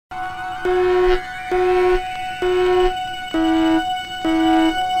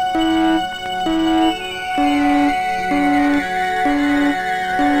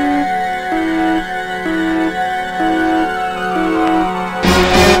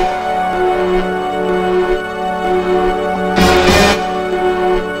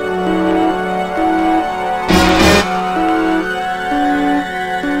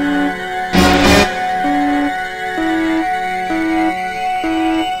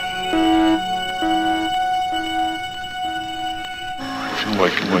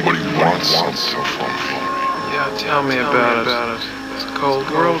Tell me about it. It's a cold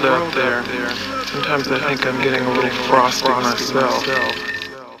world out there. Sometimes I think I'm getting a little frosty myself.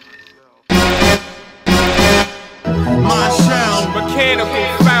 My sound, mechanical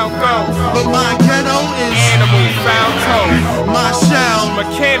found ghost, but my ghetto is animal found toast. My sound,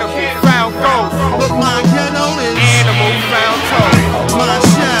 Mechanical found ghost, but my ghetto is animal found toast. My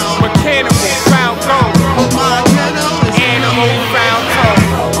sound, Mechanical found ghost, but my ghetto is animal found toast.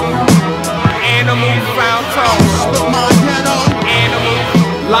 Animal found toast. but my ghetto.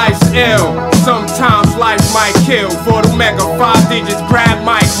 Life's ill, sometimes life might kill. Vordul Mega, 5 digits, grab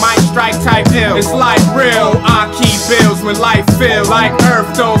mic, might strike type ill. It's life real, I keep bills when life feel like earth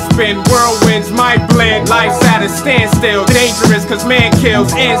don't spin. Whirlwinds might blend, life's at a standstill. Dangerous cause man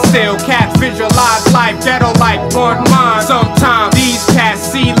kills and still. Cats visualize life, ghetto like one mind. Sometimes these cats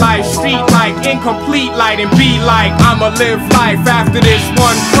see life, street like incomplete light, and be like, I'ma live life after this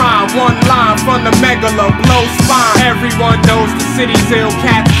one crime. One line from the megala, blow spine. Everyone knows the city's ill,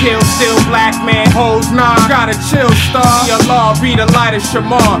 cats kill, still black man holds nine. Gotta chill, star. Your law be the light of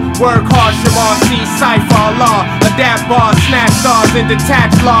Shamar. Work hard, Shamar, see cipher law. Adapt bars, snatch stars, and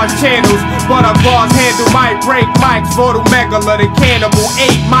detach large channels. But a bar's handle might break mics. Vordul Megala, the Cannibal, 8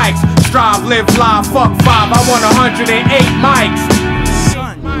 mics. Strive, live, live, fuck 5. I want 108 mics.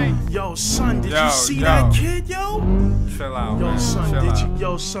 Son, did you see that kid, yo? Chill out, Yo, man. son, Chill did out. you?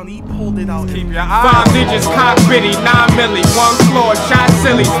 Yo, son, he pulled it out. Keep your eyes 5 digits, cock bitty, 9 milli, 1 floor, shot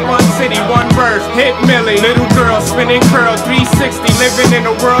silly, spun city, 1 verse, hit milli. Little girl spinning curls, 360, living in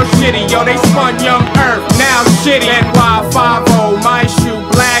a world shitty. Yo, they spun young earth, now shitty. NY50, my shoe,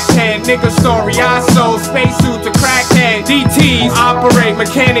 black head, nigga story, I sold spacesuit to crackhead. DTs operate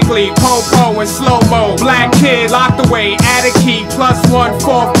mechanically, po-po in slow-mo. Black kid locked away, add a key, plus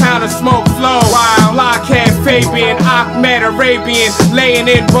 1/4 pound of smoke flow. Wild blockhead, Fabian, Ahmed Arabian, laying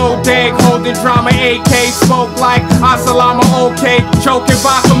in bodeg, holding drama AK, smoke like Asalama okay, choking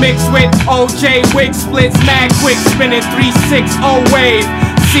vodka mixed with OJ, wig splits, mad quick, spinning 360 wave.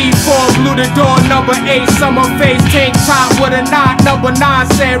 C4 blew the door, number 8, summer face, tank top with a knot, number 9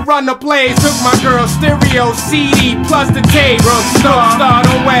 said run the plays. Took my girl stereo, CD, plus the tape. Star,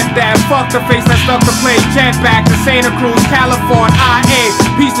 don't wet that, fuck the face, let's stuff to play. Jet back to Santa Cruz, California, IA.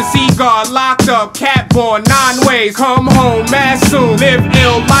 Piece of Asgard, locked up, cat born, 9 ways. Come home, mad soon, live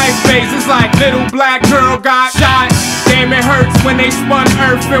ill, life phase. It's like little black girl got shot. Damn, it hurts when they spun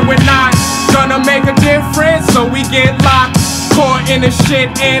earth and we're not gonna make a difference, so we get locked. Caught in the shit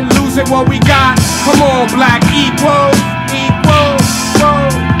and losing what we got. Come on, black equal, equal, whoa.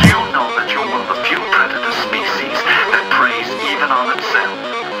 Do you know that you're one of the few predator species that preys even on itself?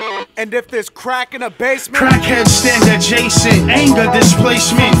 And if there's crack in a basement, Crackheads stand adjacent, anger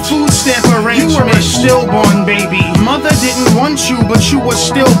displacement, food stamp arrangement. You were a stillborn baby. Mother didn't want you, but you were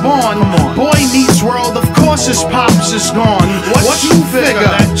stillborn. Boy meets world, of course his pops is gone. What you figure?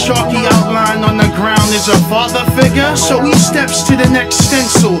 That chalky outline on the ground is a father figure. So he steps to the next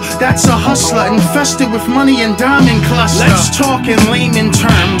stencil. That's a hustler infested with money and diamond cluster. Let's talk in layman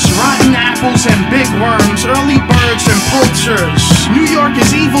terms. Rotten apples and big worms, early birds and poachers. New York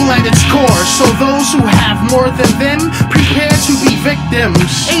is evil at its core, so those who have more than them prepare to be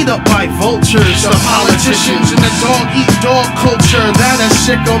victims. Ate up by vultures, the politicians, and the dog-eat-dog culture that'll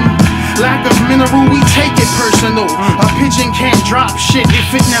sick 'em. Lack of mineral, we take it personal. A pigeon can't drop shit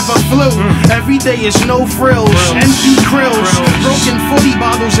if it never flew. Every day is no frills, empty krills, broken 40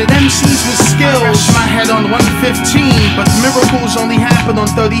 bottles at MCs with skills. I rest my head on 115, but miracles only happen on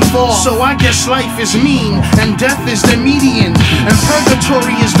 34. So I guess life is mean, and death is the median, and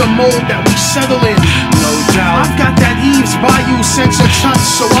purgatory is the mold that we settle in. No doubt, I've got that Eve's Bayou sense of touch,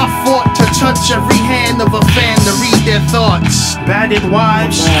 so I fought to touch every hand of a fan to read their thoughts. Battered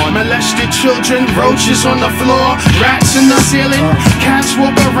wives, molested children, roaches on the floor, rats in the ceiling. Cats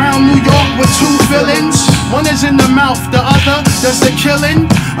walk around New York with 2 villains. One is in the mouth, the other does the killing.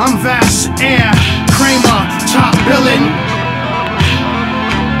 I'm Vast, Aire, Kramer, top billing.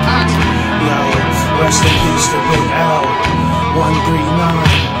 Yo, rest in peace to Big L,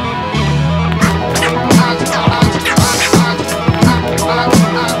 139.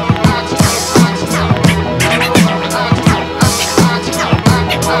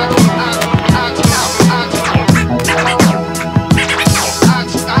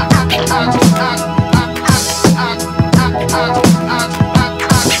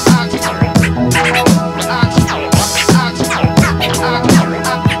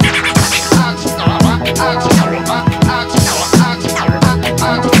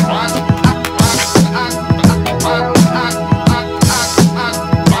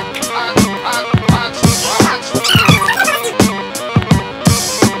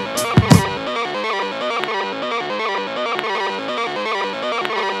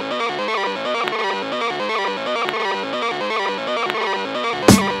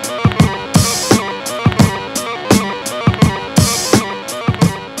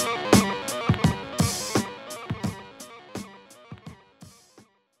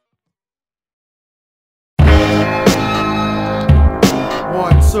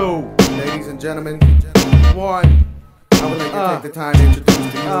 2. Ladies and gentlemen, 1. I would like to take the time to introduce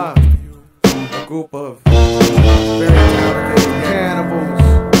to you a group of very talented cannibals,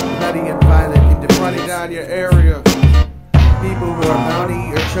 bloody and violent, running down your area. People who are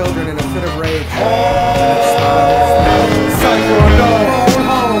bounty or children in a fit of rage. Cypher unknown.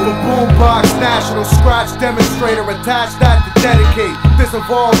 The boombox national scratch demonstrator attached that to dedicate. This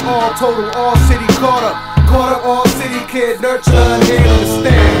involves all total, all city caught up. Caught up, all city kid, nurture and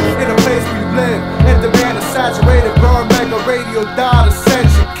understand. In a place we live, and demand a saturated Vordul Mega radio dial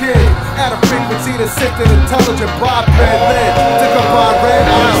ascension kid. At a frequency to sift an intelligent biped lid. To combine red,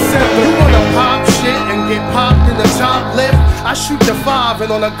 you wanna pop shit and get popped in the top lip? I shoot the 5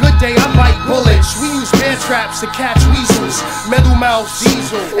 and on a good day I bite bullets. We use bear traps to catch weasels, metal mouth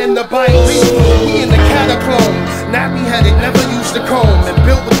diesel, and the bite lethal. We in the catacomb, nappy headed, never used a comb, and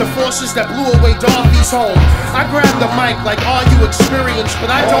built with the forces that blew away Dorothy's home. I grab the mic like, are you experienced? But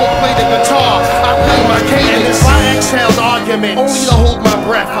I don't play the guitar, I play my cadence. And if I exhaled arguments, only to hold my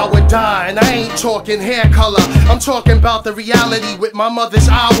breath, I would die. And I ain't talking hair color, I'm talking about the reality with my mother's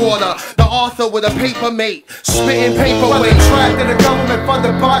eye water. The author with a paper mate, spitting paperweight. Trapped in a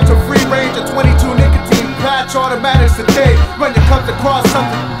government-funded box of free range of 22 nicotine patch automatics today. When it comes across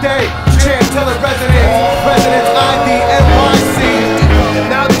something today, Chantilly residents ID NYC.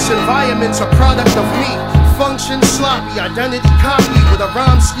 Now this environment's a product of me. Function sloppy, identity copy with a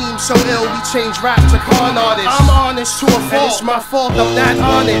rhyme scheme so ill we change rap to con artists. I'm honest to a fault, and it's my fault I'm not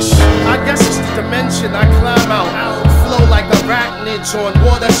honest. I guess it's the dimension I climb out. Flow like arachnids on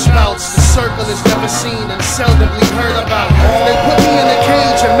water spouts. The circle is never seen and seldomly heard about. They put me in a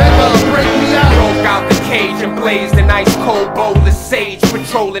cage and Mega break me out. Broke out the cage and blazed an ice cold bowl of sage.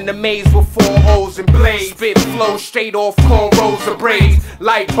 Patrolling the maze with 4 O's and blades. Spit flow straight off cornrows of braids.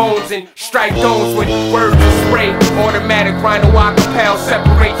 Light bones and strike domes with words of spray. Automatic rhino acapel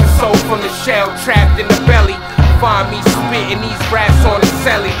separate your soul from the shell trapped in the belly. Find me spitting these raps on the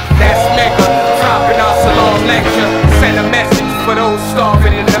celly. That's Mega, dropping our salon lecture. Send a message for those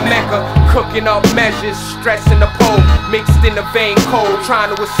starving in the Mecca. Cooking up measures, stressing the pole. Mixed in the vein cold, trying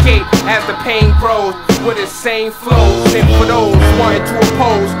to escape as the pain grows. With the same flows, and for those wanting to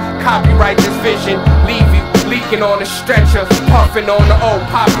oppose, copyright this vision, leave you leaking on a stretcher, puffing on the O,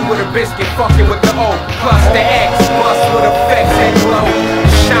 popping with a biscuit, fucking with the O, plus the X, bust with effects that glow.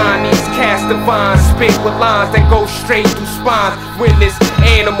 Shine these cast divine, spit with lines that go straight through spines. Witness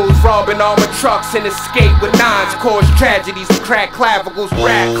animals robbing armored trucks and escape with 9s. Cause tragedies, crack clavicles,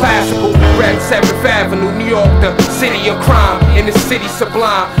 rap classical. Rap 7th Avenue, New York, the city of crime. In the city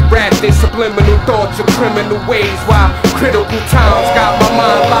sublime, wrapped in subliminal thoughts of criminal ways. While critical times got my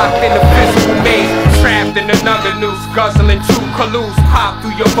mind locked in the physical maze. Trapped in another noose, guzzling true colludes. Pop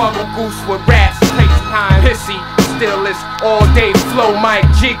through your bubble goose with raps, crazy high and pissy. Still it's all day flow, Mike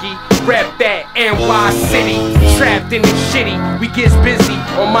Jiggy. Rep that NY City, trapped in the shitty. We gets busy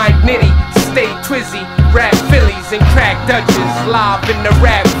on Mike Nitty, stay twizzy. Rap Phillies and crack Dutches, live in the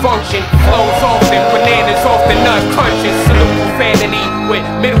rap function. Flows often, bananas off the nut crunches. Salute profanity with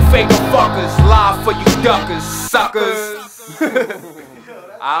middle finger fuckers. Live for you duckers, suckers.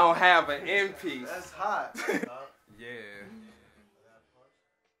 I don't have an end piece. That's hot. Yeah.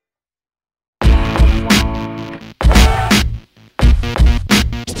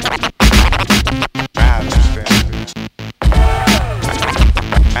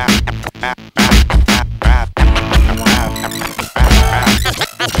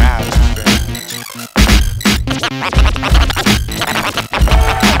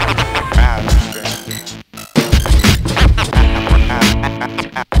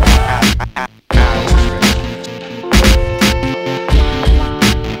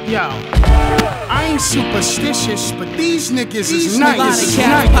 Yo, I ain't superstitious, but these niggas is nice.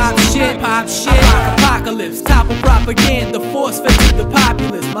 Pop shit, apocalypse, top of propaganda, force fed to the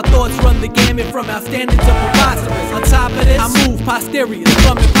populace. My thoughts run the gamut from outstanding to preposterous. On top of this, I move posterior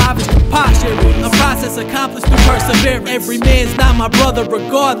from impoverished to posture. A process accomplished through perseverance. Every man's not my brother,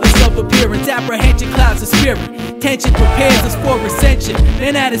 regardless of appearance. Apprehension clouds the spirit. Tension prepares us for ascension.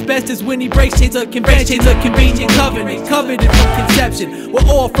 Man at his best is when he breaks chains of conventions. A convenient covenant, coveted from conception. We're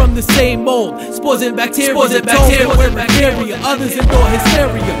all from the same mold. Spores and bacteria, we're bacteria. Others endure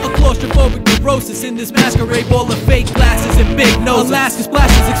hysteria. A claustrophobic neurosis in this masquerade ball of fake glasses and big noses. Alaska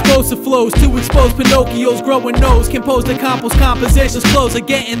splash Verses, explosive flows, to expose Pinocchio's growing nose. Compose the compositions close are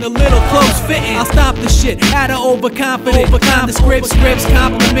getting a little close fitting. I'll stop the shit out of overconfident. Nondescript scripts,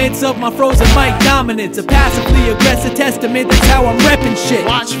 compliments of my frozen mic dominance. A passively aggressive testament, that's how I'm repping shit.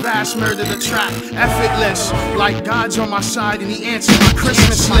 Watch Vast murder the track, effortless. Like God's on my side and he answered my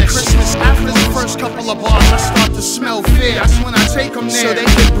Christmas list. After the first couple of bars, I start to smell fear. That's when I take them there so they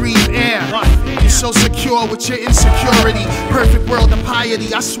can breathe air. You're so secure with your insecurity. Perfect world of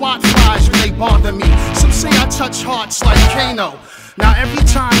piety. I swat flies when they bother me. Some say I touch hearts like Kano. Now every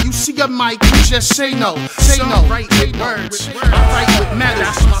time you see a mic, you just say no. Say no, write with words, I write with metal.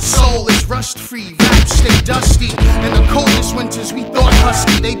 My soul is rust-free, raps stay dusty. In the coldest winters we thought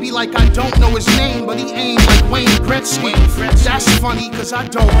husky. They be like I don't know his name, but he aimed like Wayne Gretzky. That's funny cause I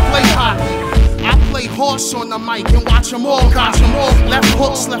don't play hockey. I play horse on the mic and watch them all copy. Left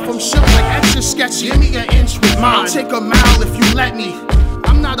hooks left them shook like extra sketchy. Give me an inch with mine, I'll take a mile if you let me.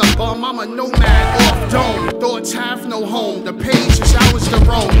 I'm not a bum, I'm a nomad off dome. Thoughts have no home, the page is ours to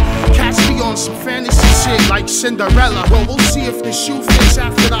roam. Catch me on some fantasy shit like Cinderella. Well, we'll see if the shoe fits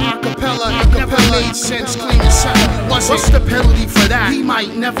after the acapella. It never made sense, claiming something you wasn't. What's the penalty for that? He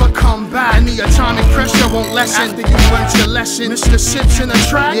might never come back, and the atomic pressure won't lessen after you learned your lesson. Mr. Sips in a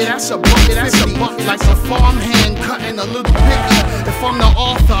track, yeah, that's a buck. Like a farmhand cutting a little picky. If I'm the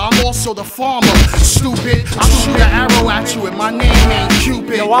author, I'm also the farmer. Stupid, I'll shoot an arrow at you and my name ain't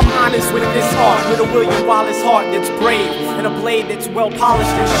Cupid. Yo, I'm honest with this heart, with a William Wallace heart that's brave, and a blade that's well polished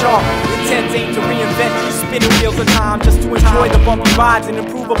and sharp. Intent ain't to reinvent these spinning wheels of time, just to enjoy the bumpy rides and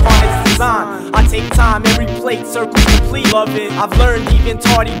improve upon its design. I take time, every plate circles complete. Love it. I've learned even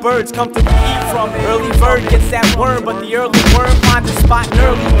tardy birds comfortably eat from it. Early bird gets that worm, but the early worm finds a spot in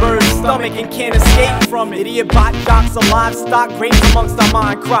early bird's stomach and can't escape from it. Idiot bot jocks of livestock, grains amongst our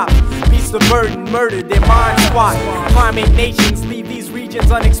mind crops. Beasts of burden, murdered, their minds squat. Primate nations leave these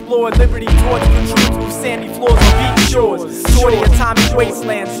regions unexplored. Liberty towards the truth through sandy floors or beach shores. Toward the atomic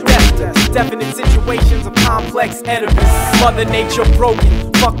wastelands, definite situations of complex edifice. Mother nature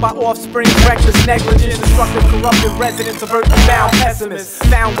broken, fucked by offspring, reckless negligence. Destructive, corrupted residents of earthly bound pessimists.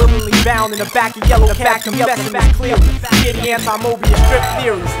 Found willingly bound in the back of yellow cat confessions clearly. Hear the anti-Mobius strip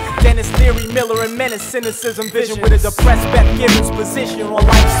theories. Dennis Leary, Miller, and Menace, cynicism, vision with a depressed Beth Gibbons position on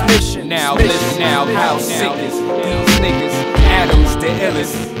life's mission. Now listen now, how sick is these niggas? Adams, the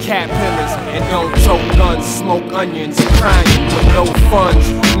illest, cat pillars, and don't choke guns, smoke onions, crying with no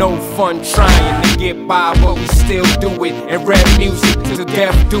funds, no fun trying to get by, but we still do it. And rap music to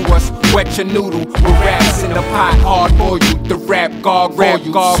death do us. Wet your noodle with raps in the pot, hard boil you. The rap gargoyle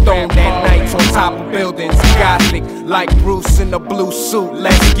you, stoned at nights on top of buildings, gothic like Bruce in a blue suit.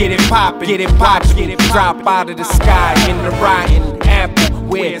 Let's get it poppin', get it poppin', get it drop out of the sky in the rotten apple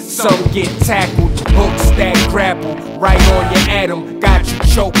where some get tackled. Hooks that grapple right on your atom, got you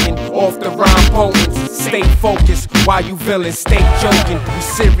choking off the rhyme poems. Stay focused while you villain, stay joking. We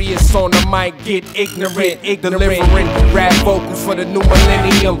serious on the mic, get ignorant, delivering rap vocals for the new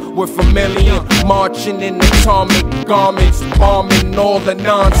millennium. We're familiar, marching in atomic garments, bombing all the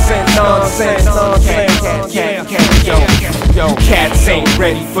nonsense. Yo, cats ain't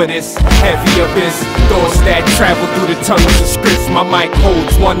ready for this heavy abyss. Thoughts that travel through the tunnels of scripts. My mic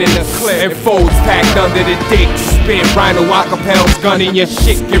holds one in the clip and folds packed under the dick. Spit rhino acapels, gun in your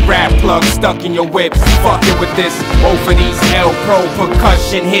shit. Get rap plugs stuck in your whip. Fucking with this over these L Pro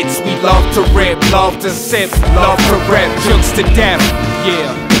percussion hits. We love to rip, love to sip, love to rap, jokes to death.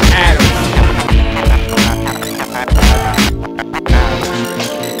 Yeah, Adams.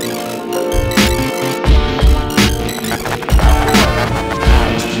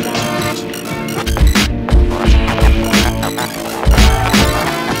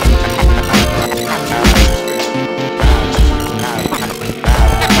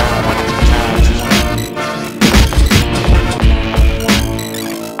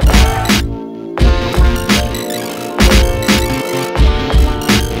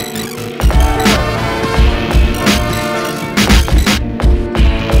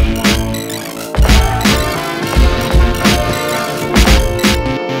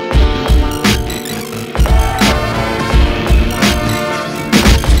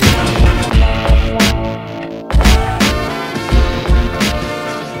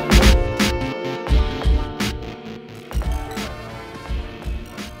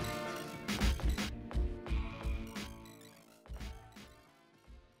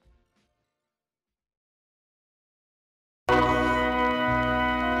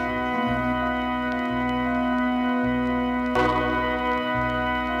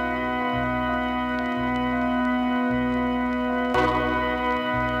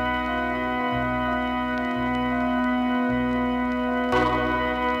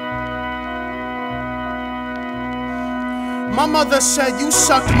 My mother said you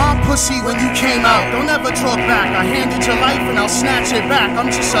sucked my pussy when you came out. Don't ever talk back. I handed your life and I'll snatch it back. I'm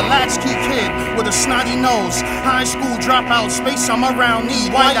just a latchkey kid with a snotty nose. High school dropout, space I'm around,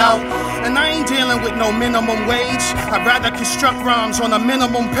 need white out. And I ain't dealing with no minimum wage. I'd rather construct rhymes on a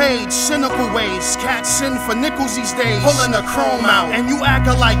minimum page. Cynical ways, cats sin for nickels these days. Pulling the chrome out, and you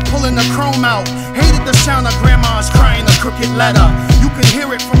acting like pulling the chrome out. Hated the sound of grandma's crying a crooked letter. You can hear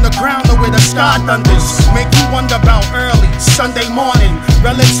it from the ground or where the sky thunders. Make you wonder about early Sunday morning.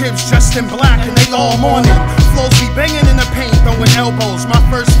 Relatives dressed in black and they all mourning. Flows be banging in the paint, throwing elbows. My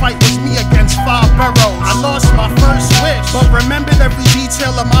first fight was me against 5 boroughs. I lost my first wish, but remembered every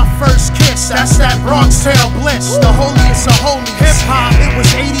detail of my first kiss. That's that Bronx tale bliss. The holiest of holies. Hip-hop, it was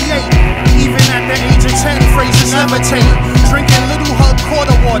 88. Even at the age of 10, phrases levitate. Drinking Little Hub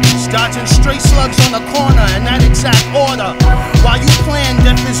quarter waters. Dodging stray slugs on the corner in that exact order. While you plan,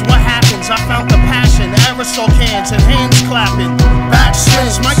 death is what happens. I found the passion, aerosol cans and hands clapping.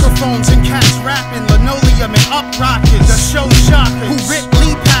 Backspins, microphones and cats rapping. Linoleum and up rockets. The show shockers who rip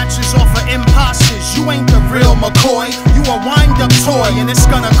Lee patches off of imposters. You ain't the real McCoy. You a wind-up toy and it's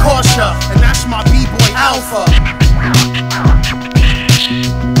gonna cost ya. And that's my B-boy Alpha.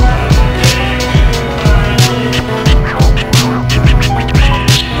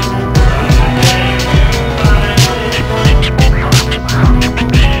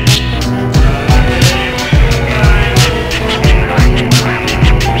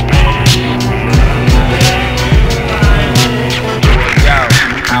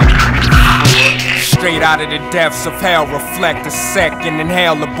 Straight out of the depths of hell, reflect a second,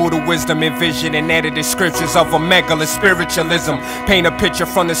 inhale the Buddha wisdom, envision and edited scriptures of a megala spiritualism. Paint a picture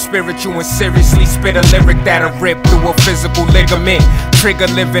from the spiritual and seriously spit a lyric that'll rip through a physical ligament. Trigger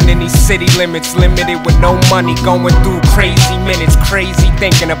living in these city limits, limited with no money, going through crazy minutes. Crazy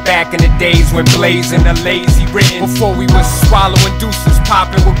thinking of back in the days when blazing the lazy written. Before we was swallowing deuces,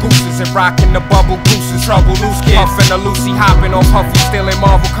 popping with gooses and rocking the bubble gooses. Trouble loose kids, puffing a Lucy, hopping on Puffy, stealing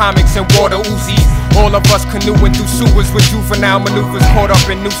Marvel comics and water Uzis. All of us canoeing through sewers with juvenile maneuvers, caught up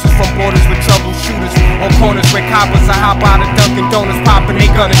in nooses from borders with troubleshooters. On corners where coppers are hop out of Dunkin' Donuts, popping, they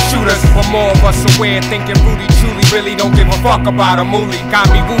gonna shoot us. But more of us aware, thinking Rudy truly really don't give a fuck about a moolie.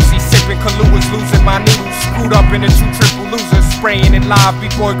 Got me woozy, sipping Kahlua, losing my noodles. Screwed up in the 2 triple losers, spraying it live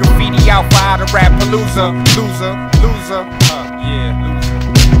before graffiti out for out of rap palooza. Loser, loser, yeah, loser.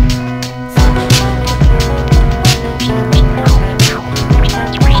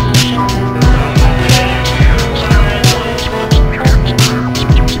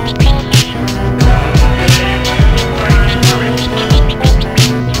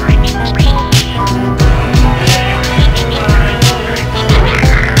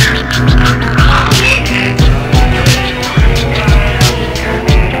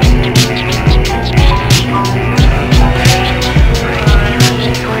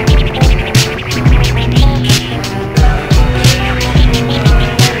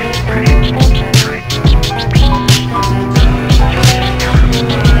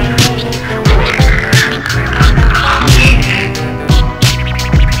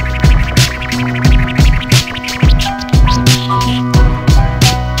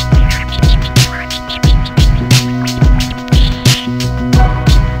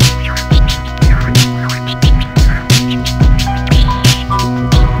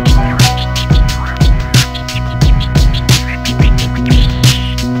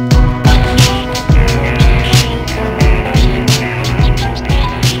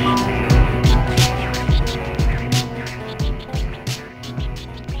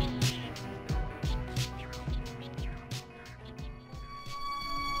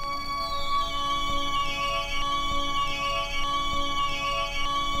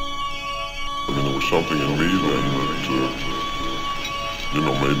 Something in me then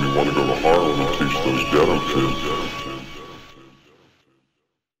that, made me want to go to Harlem and teach those ghetto kids.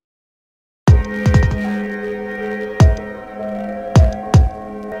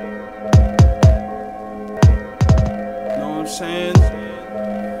 Know what I'm saying?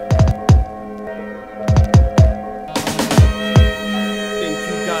 Think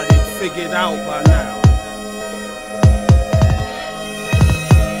you got it figured out by now.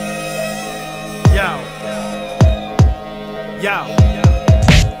 Yo,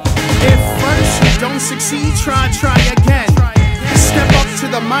 if first you don't succeed, try again. Step up to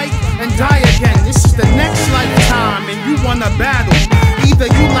the mic and die again. This is the next lifetime and you wanna battle. Either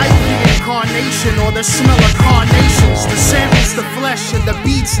you like reincarnation or the smell of carnations. The samples, the flesh, and the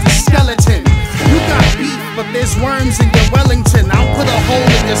beats, the skeleton. You got beef, but there's worms in your Wellington. I'll put a hole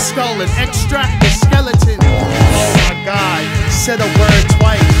in your skull and extract the skeleton. Oh my God, said a word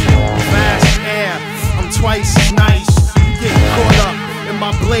twice. Fast air, I'm twice as nice. You get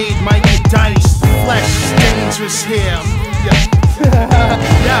my blade might get diced. Flesh is dangerous here.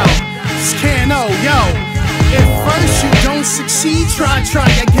 Yo, Scano, yo. If first you don't succeed, try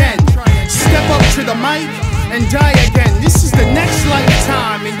again. Step up to the mic and die again. This is the next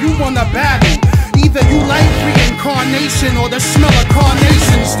lifetime and you wanna battle. Either you like reincarnation or the smell of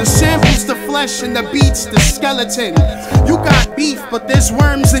carnations. The sample's the flesh and the beat's the skeleton. You got beef, but there's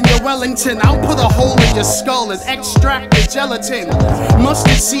worms in your Wellington. I'll put a hole in your skull and extract the gelatin.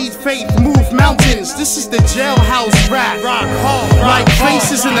 Mustard seed faith move mountains. This is the jailhouse rap. Rock hard, like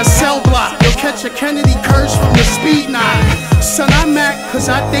faces in a cell block. You'll catch a Kennedy curse from the speed 9. Son, I'm Mac cause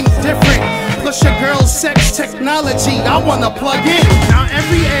I think different. Plus your girl's sex technology, I wanna plug in. Now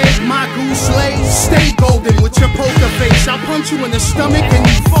every egg my goose lays, stay golden with your poker face. I'll punch you in the stomach and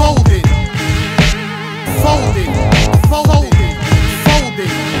you fold it. Fold it, fold it, fold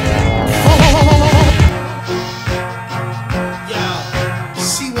it, fold it. Yo,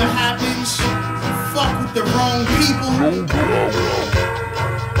 see what happens? You fuck with the wrong people,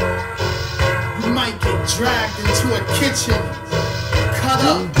 you might get dragged into a kitchen, cut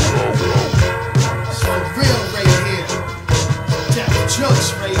up. It's for real right here. Death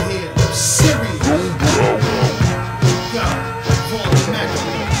jokes right here. Serious. Yo, Vordul Mega.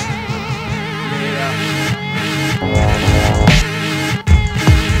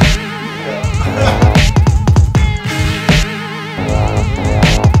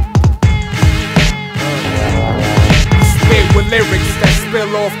 Spit with lyrics that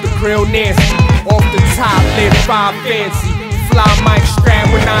spill off the grill nasty. Off the top, lit 5 fancy. Fly mic strap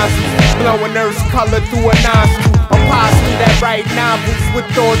with nostrils, blowing earth's color through a nostril. Apostle that write novels with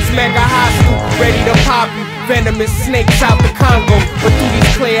thoughts mega hostile. Ready to pop you, venomous snakes out the Congo. But through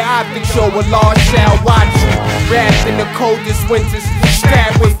these clear optics, yo, a large shall watch you. Wrapped in the coldest winters,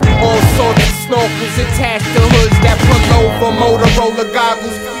 strapped with all sorts of snorkels attached to hoods that pull over Motorola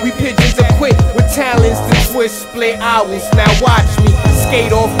goggles. We pigeons equipped with talents to twist split owls. Now watch me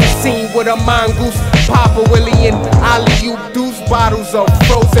skate off the scene with a mongoose. Papa Willie and Alley-oop deuce bottles of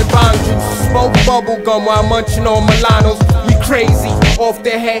frozen bong juice. Smoke bubble gum while munching on Milanos. We crazy, off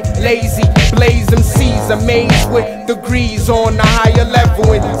the head, lazy. Blaze them seas, amazed with degrees on the higher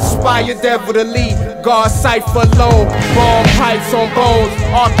level. Inspire devil to lead, guard cipher alone. Bomb pipes on bones,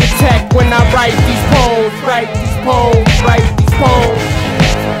 architect when I write these poems. Write these poems, write these poems.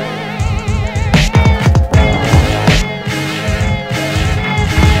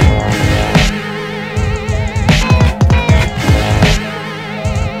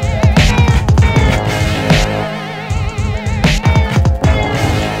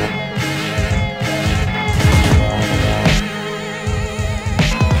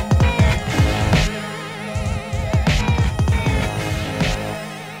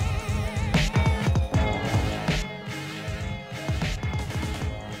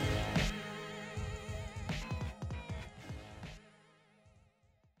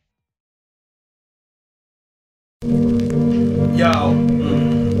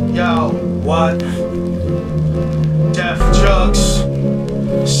 Yo, what? Death jugs,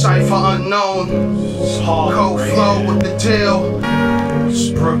 cipher unknown, cold flow with the deal. It's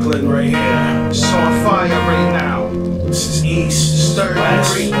Brooklyn right here, it's on fire right now. This is East, 3rd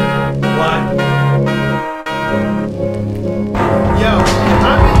Street. What? Yo,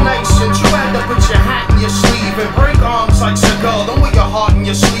 I've been nice since you had to put your hat in your sleeve and break arms like Seagal. Don't wear your heart in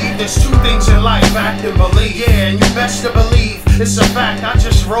your sleeve. There's 2 things in life, act and believe. Yeah, and you best to believe. It's a fact, I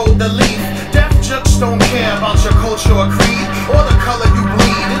just rolled the leaf. Deaf jokes don't care about your culture or creed, or the color you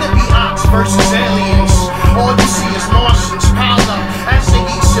bleed. It'll be Ox versus aliens. All you see is Martians piled up as the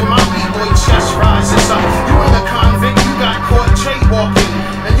east in my b-boy chest rises up. You ain't a convict, you got caught jaywalking,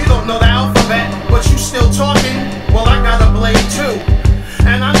 and you don't know the alphabet, but you still talking. Well, I got a blade too,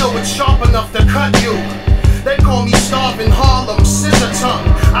 and I know it's sharp enough to cut you. They call me starving Harlem, scissor tongue,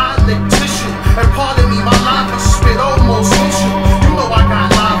 I lick tissue, and pardon me, my lava spit almost hit you. You know I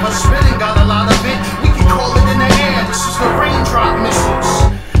got lava spitting, got a lot of it. We can call it in the air. This is the raindrop missiles.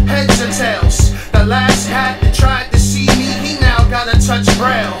 Heads or tails. The last hat that tried to see me, he now gotta touch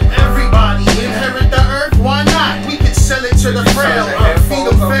braille. Everybody inherit the earth, why not? We could sell it to the frail, feed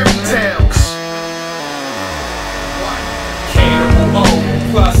them fairy tales. Cannibal Ox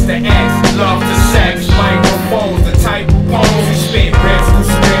plus the X, love the sex, microphones, the type of poems we spit, rips through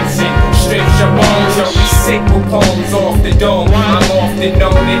scripts and strips your bones. Yo, we sick with poems off the dome. I'm often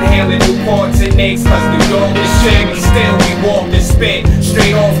known inhaling Newports and Nicks, cause New York is shit. Still we walk and spit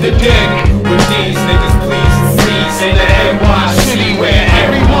straight off the dick. With these niggas, please you freeze in the NYC where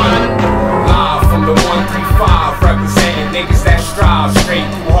everyone live from the 135, representing niggas that strive straight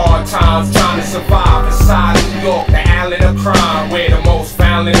through hard times, trying to survive inside New York, the island of crime, where the most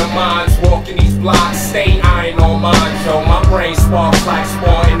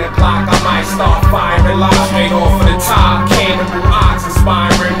that block, I might start firing live straight off of the top. Cannibal Ox,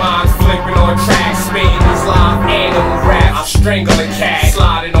 inspiring minds, flipping on tracks, spitting these live animal raps. I strangle a cat,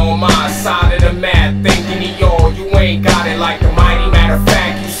 sliding on my side of the map, thinking he all, you ain't got it like the mighty. Matter of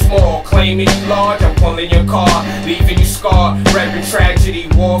fact, you small, claiming you large, I'm pulling your car, leaving you scarred, repping tragedy,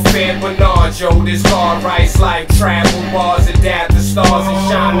 warfare, Bernard, yo, this hard rice life, travel bars, adapt the stars and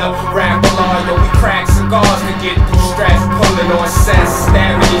shine up, rap alarm, yo, we crack cigars to get through stress, pulling on sets,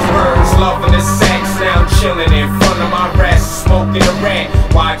 stabbing these birds, loving the sex, now I'm chilling in front of my rest, smoking a rat,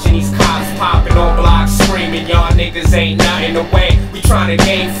 watching these cops popping on blocks, screaming, y'all niggas ain't nothing to wait, we trying to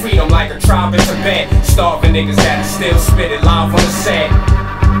gain freedom like a tribe in Tibet, starving niggas that still spit it live on the set.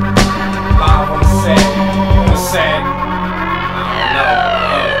 Live on the set, on the set. I don't know.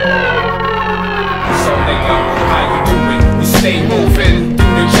 So nigga, how you do it? We stay moving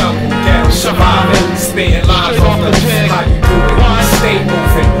through the jungle, ghetto surviving, spitting lines off the pig. How you do it? We stay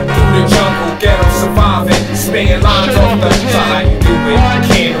moving through the jungle, ghetto surviving, spitting lines off the pig. So how you do it?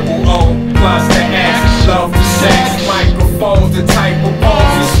 Cannibal O plus the S, love for sex, microphones, the type of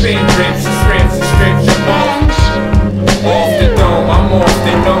bones you spit, rips and strips and strips your bones. Off the dome, I'm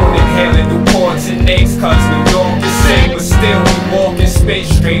often known inhaling Newports and Nicks, cause New York is sick, but still we walking spit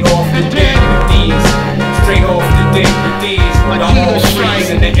straight off the dick with these, straight off the dick with these, the whole freeze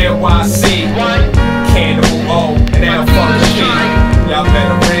in the NYC, Cannibal O and L.I.F.E, y'all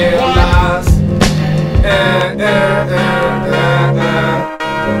better realize,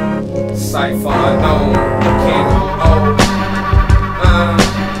 Cypher unknown, Cannibal O,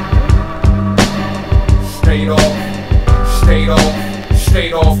 straight off.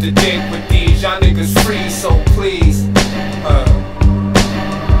 Straight off the dick with these, y'all niggas free, so please.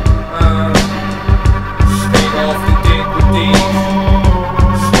 Straight off the dick with these.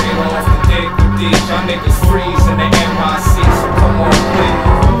 Straight off the dick with these, y'all niggas freeze in the NYC, so come on, please.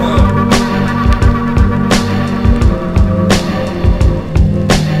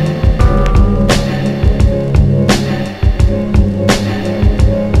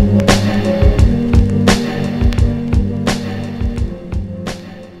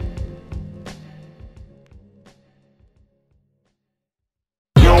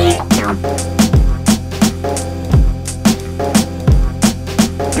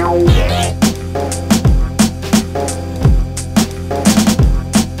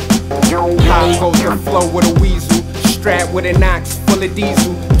 Flow with a weasel, strapped with an ox full of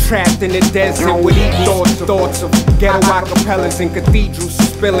diesel, trapped in the desert with thoughts of ghetto acapellas and cathedrals,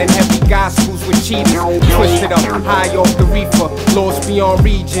 spilling heavy gospels with cheetahs, twisted up high off the reefer, lost beyond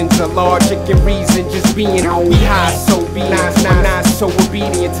regions, a logic and reason, just being we high, so be not so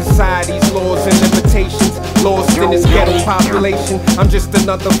obedient to society's laws and limitations, lost in this ghetto population. I'm just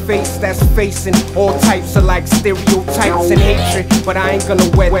another face that's facing all types of like stereotypes and hatred, but I ain't gonna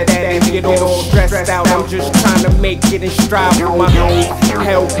wet that and get all stressed out. I'm just trying to make it and strive for my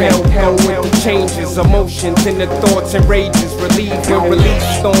hell with changes, emotions in the thoughts and rages, relieved when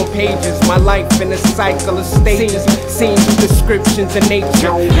released on pages. My life in a cycle of stages, seen through descriptions of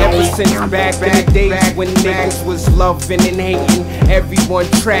nature. Ever since back in the days when niggas was loving and hating, everyone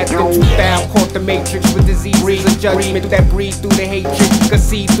trapped in 2000, caught the matrix with diseases of judgment that breathe through the hatred, could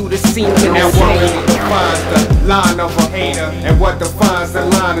see through the seam. And what really defines the line of a hater, and what defines the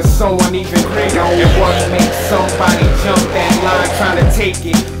line of someone even greater, and what makes somebody jump that line trying to take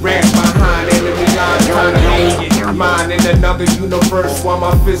it, rap behind enemy lines trying to make it mine in another universe, while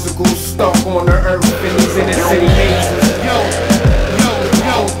my physical stuck on the earth in these inner city mazes. Yo,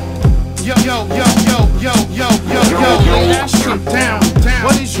 lay that shit down.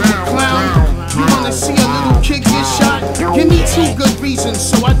 What is you, a clown? You wanna see a little kid get shot? Give me 2 good reasons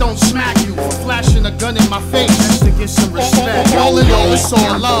so I don't smack you for flashing a gun in my face. Just to get some respect. All in all, it's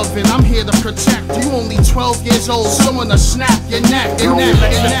all love, and I'm here to protect. You only 12 years old, someone to snap your neck.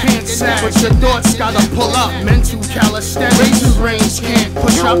 But your thoughts gotta pull up. Mental calisthenics, raisin brains can't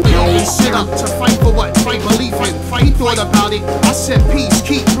push up. They only sit up to fight for what? Fight belief in. He thought about it. I said peace,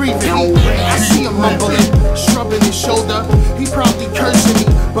 keep breathing. I see him mumbling, shrugging his shoulder. He probably cursing me,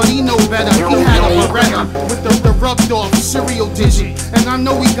 but he know better. He had a Beretta with the rubbed off cereal digit, and I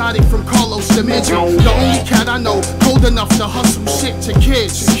know he got it from Carlos the Midget. The only cat I know cold enough to hustle shit to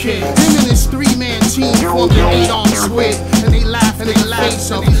kids. Him and his 3-man team formed an 8-armed squid, and they laugh in the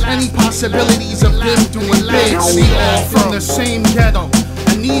face of any possibilities of them doing bids. And they all from the same ghetto,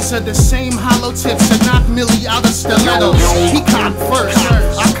 and these are the same hollow tips that knock Millie out of stilettos. He cocked first,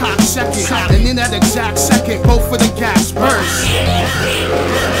 I cocked second, and in that exact second, both for the gas burst.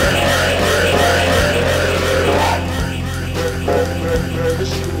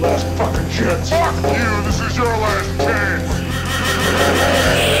 This is your last fucking chance. Fuck you, this is your last chance.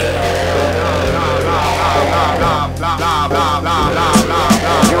 Live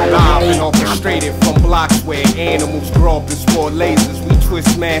and orchestrated from blocks where animals grow up and sport lasers. We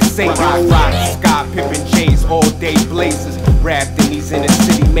twist man Satan, rock, Scott, Pippin, J's, all day blazers. Wrapped in these inner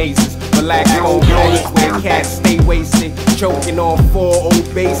city mazes. Relax on corners where cats stay wasted. Choking on 4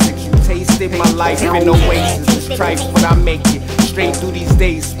 old basics. You tasted my life in oasis. It's trifle, but I make it. Straight through these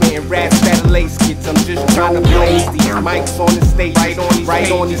days, spitting raps that lace kids. I'm just trying to blaze these mics on the stage, right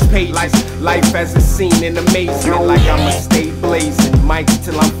on these pages. Life as a scene in amazement, like I'ma stay blazing. Mics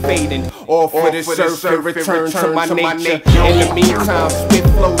till I'm fading, off for the surf and return to my nature. In the meantime, spit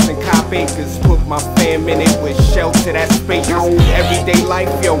flows and cop acres. Put my fam in it with shelter that's spacious. Everyday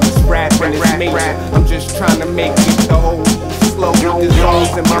life, yo, it's rap and it's major. I'm just trying to make it the whole slow. The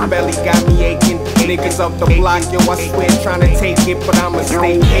zones in my belly got me aching. Niggas up the block, yo, I swear trying to take it, but I'ma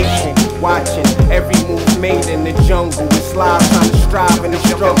stay patient. Watching every move made in the jungle. It's live, trying to strive in the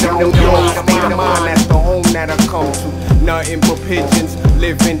struggle. No state of mind, that's the home that I come to. Nothing but pigeons,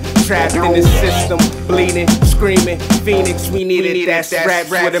 living, trapped in the system, bleeding, screaming. Phoenix, we needed that rap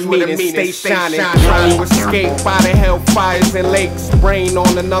with a meaning. Stay shining, trying to escape by the hellfires and lakes. Brain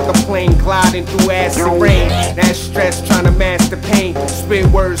on another plane, gliding through acid rain. That stress, trying to mask the pain. Spit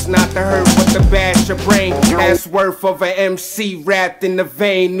words not to hurt, but to bash your brain. That's worth of an MC wrapped in the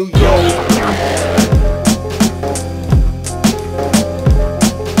vein, New York.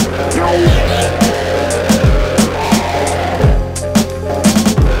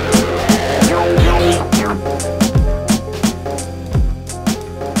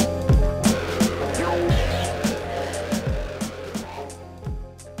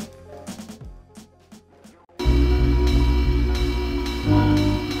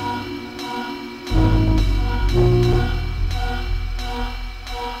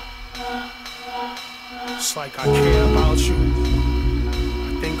 It's like I care about you. I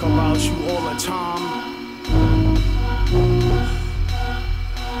think about you all the time.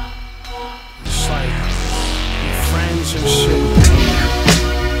 It's like we're friends and shit.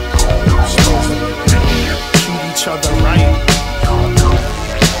 We're supposed to treat each other right. I'll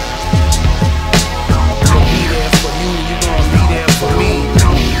be there for you, you gonna be there for me.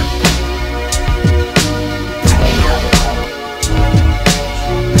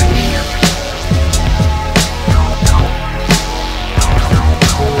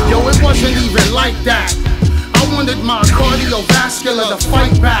 It wasn't even like that. I wanted my cardiovascular to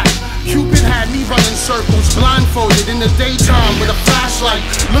fight back. Cupid had me running circles, blindfolded in the daytime with a flashlight,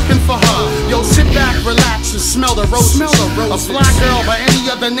 looking for her. Yo, sit back, relax, and smell the roses. A fly girl by any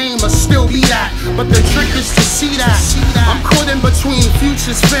other name must still be that. But the trick is to see that. I'm caught in between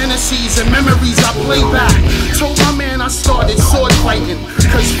futures, fantasies, and memories I play back. Told my man I started sword fighting,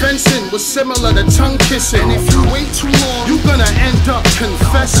 cause fencing was similar to tongue kissing. If you wait too long, you're gonna end up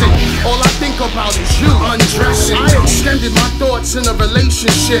confessing. All I think about is you undressing. I extended my thoughts in a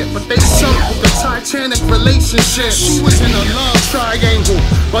relationship, but they sunk with the Titanic relationship. She was in a love triangle,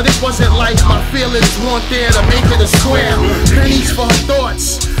 but it wasn't like my feelings weren't there to make it a square. Pennies for her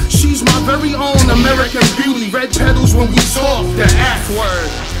thoughts. She's my very own American beauty. Red petals when we talk, the F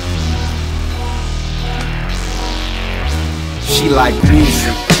word. She like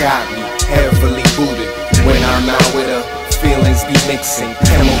music, got me heavily booted. When I'm out with her, feelings be mixing.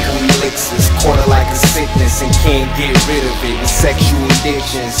 Chemical elixirs, caught her like a sickness and can't get rid of it. Sexual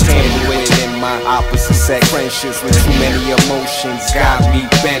addictions, tangled with it in my opposite sex. Friendships with too many emotions got me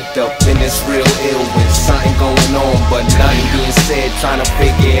bent up in this real ill with something going on, but nothing being said. Trying to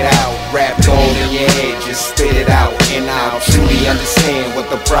figure it out, wrapped all in your head, just spit it out. And I'll truly understand what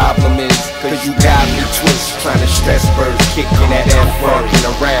the problem is, cause you got me twisted, trying to stress birds, kicking that F working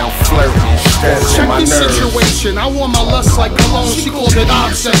around, flirting, stressing my nerves. Check the situation, I wore my lust like cologne, she called it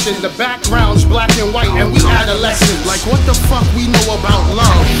obsession. The background's black and white and we adolescents. Like what the fuck we know about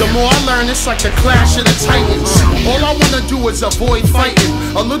love? The more I learn, it's like the clash of the titans. All I wanna do is avoid fighting.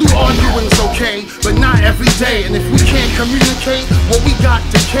 A little arguing's okay, but not every day. And if we can't communicate, what we got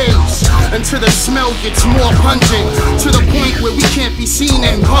decays until the smell gets more pungent, to the point where we can't be seen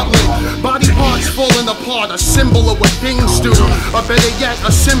in public. Body parts falling apart, a symbol of what things do, or better yet,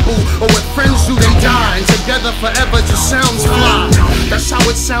 a symbol of what friends do. They die, and together forever just sounds fly. That's how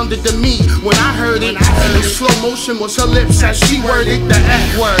it sounded to me when I heard it. In slow motion was her lips as she worded the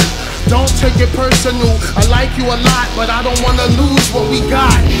F word. Don't take it personal, I like you a lot, but I don't wanna lose what we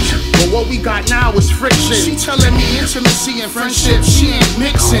got. But what we got now is friction. She telling me intimacy and friendship, she ain't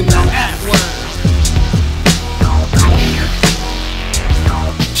mixing the F word.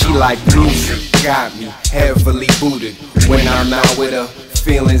 She like music, got me heavily booted. When I'm out with her,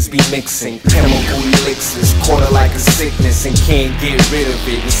 feelings be mixing. Chemical elixirs, caught her like a sickness and can't get rid of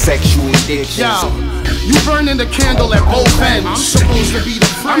it. It's sexual addiction. Yo, you burning the candle at both ends. I'm supposed to be the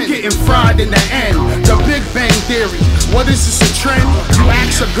friend. I'm getting fried in the end. The Big Bang Theory. What is this, a trend? You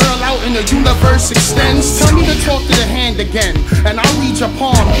ask a girl out and the universe extends. Tell me to talk to the hand again, and I'll read your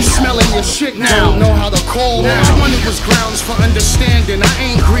palm. You smelling your shit now. Don't know how to call now. When it was grounds for understanding. I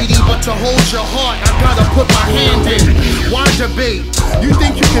ain't greedy, but to hold your heart, I gotta put my hand in. Why debate? You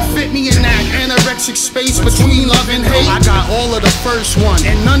think you can fit me in that anorexic space between love and hate? I got all of the first one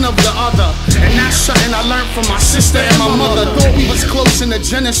and none of the other, and that's something I learned from my sister and my mother. Thought we was close in the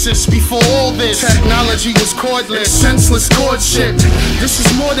genesis before all this. Technology was cordless, senseless courtship. This is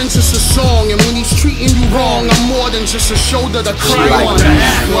more than just a song, and when he's treating you wrong, I'm more than just a shoulder to cry on. She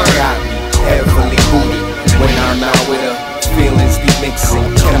got me heavily booted when I'm out with her. Feelings be mixing,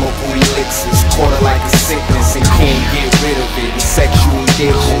 chemical elixirs, caught her like a sickness and can't get rid of it. It's sexual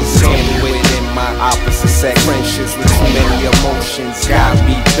addiction, standing with it in my opposite sex. Friendships with too many emotions got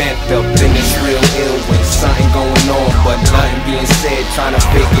me bent up in this real ill with something going on, but nothing being said. Trying to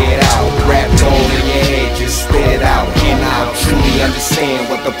figure it out, wrapped all in your head, just spit it out. And I truly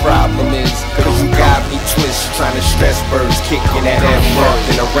understand what the problem is, cause you got me twisted, trying to stress birds, kicking at that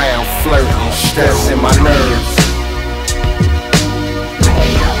working around, flirting, stressing my nerves.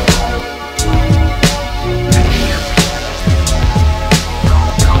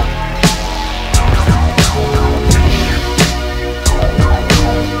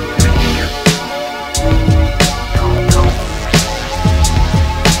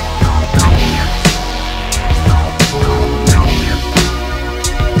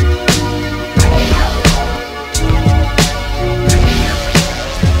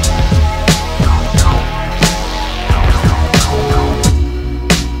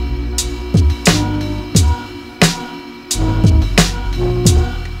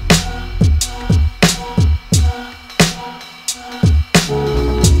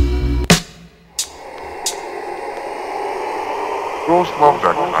 Girls love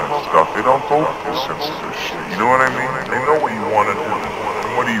that kind of stuff. They don't go for this sensitive shit. You know what I mean? They know what you want to do.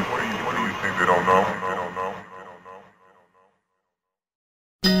 And what do you think? What do you think they don't know?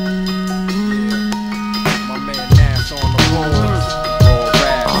 My man Nash on the road. Roll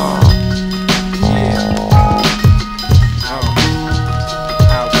raps.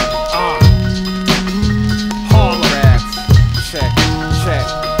 Hall raps. Check.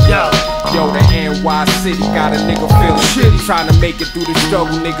 Yo, the NY City got a nigga feeling shitty. Trying to make it through the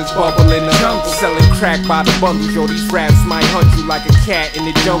struggle, niggas bubble in the jungle. Selling crack by the bundles, yo, these raps might hunt you like a cat in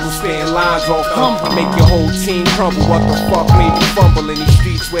the jungle. Spitting lines off I make your whole team crumble. What the fuck made me fumble in these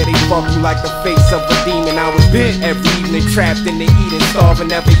streets where they fuck you like the face of a demon? I was bit every evening, trapped in the eating, starving,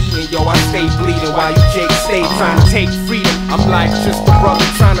 never eating. Yo, I stay bleeding while you Jake stay trying to take freedom. I'm like just a brother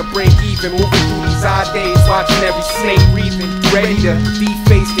trying to break even, moving through these odd days, watching every snake breathing, ready to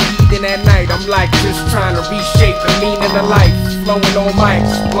deface the heathen at night. I'm like just trying to reshape the meaning of life, flowing on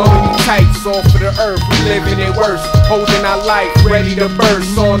mics, blowing you tights off of the earth. We living it worse, holding our life, ready to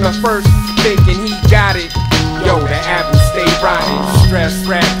burst on the first, thinking he got it. Yo, the apple stay rotten. Stress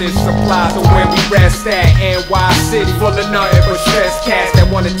rap, this applies to where we rest at. NY City, full of nothing but stress cats that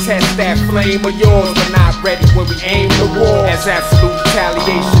wanna test that flame of yours, but not ready when we aim the war. As absolute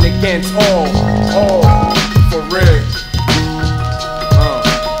retaliation against all, for real.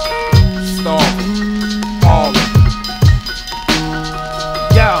 Starving, all.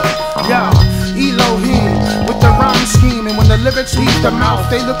 Yo, Elohim with the rhyme scheme, and when the lyrics leave the mouth,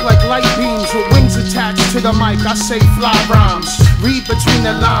 they look like light beams with wings attached to the mic. I say fly rhymes, read between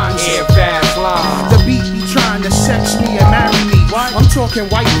the lines. Yeah, fast lines. The beat be trying to sex me and marry me. I'm talking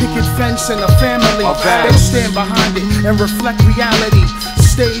white picket fence and a family. They stand behind it and reflect reality.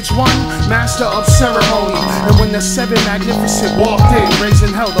 Stage one, master of ceremony. And when the seven magnificent walked in,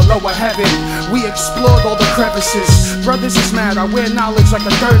 raising hell the lower heaven, we explored all the crevices. Brothers is mad, I wear knowledge like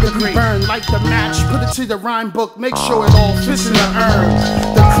a third degree. Burn, light the match, put it to the rhyme book, make sure it all fits in the urn.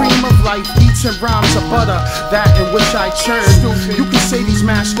 The cream of life, beats and rhymes of butter, that in which I churn. You can say these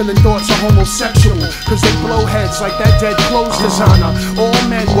masculine thoughts are homosexual, cause they blow heads like that dead clothes designer. All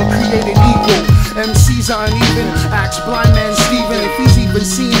men were created equal. MCs are uneven, ask blind man Steven if he's even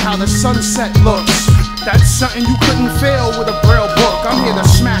seen how the sunset looks. That's something you couldn't fail with a braille book. I'm here to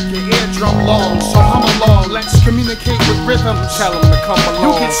smack your eardrum long, so hum along, let's communicate with rhythm. Tell him to come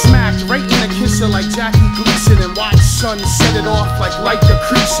along. You get smacked right in the kisser like Jackie Gleason, and watch sun set it off like light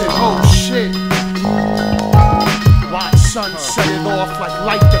decreasing. Oh shit. Watch sun set it off like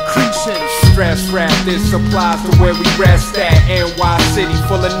light decreasing. Stress rap, this applies to where we rest at. NY City,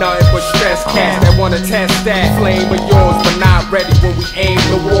 full of nothing but stress cats that wanna test that flame of yours, but not ready when we aim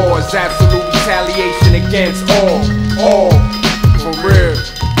the wars. Absolute retaliation against all, for real.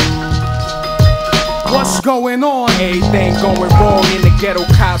 What's going on? Everything going wrong in the ghetto.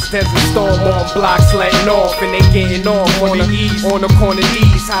 Cops desert storm on blocks letting off, and they getting off on the ease, on the corner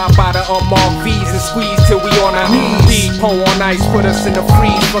D's. How about the unmarked V's and squeeze till we on our knees? Deep on ice, put us in the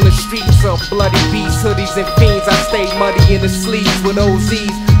freeze from the streets of bloody beasts, hoodies and fiends. I stay muddy in the sleeves with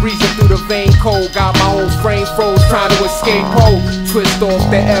OZs, breezing through the vein cold. Got my whole frame froze, trying to escape hole. Twist off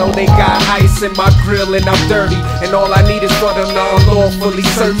the L, they got ice in my grill and I'm dirty, and all I need is for them to unlawfully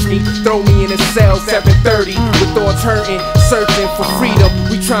search me. Throw me in a cell 7:30 with thoughts hurting, searching for freedom.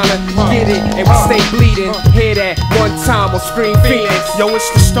 We tryna get it and we stay bleeding. Hear that one time or scream Phoenix. Yo, it's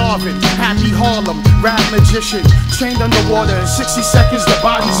the starving, happy Harlem, rap magician, chained underwater in 60 seconds the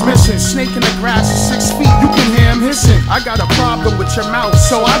body's missing. Snake in the grass is 6 feet, you can hear him hissing. I got a problem with your mouth,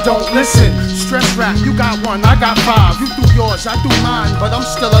 so I don't listen. Stress rap, you got 1, I got 5. You do yours, I do mine, but I'm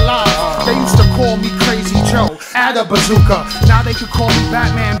still alive. They used to call me Crazy Joe, add a bazooka. Now they could call me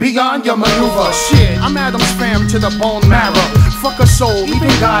Batman, beyond your maneuver. Shit, I'm Adam's fam to the bone marrow. Fuck a soul,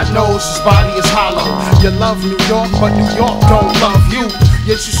 even God knows his body is hollow. You love New York, but New York don't love you.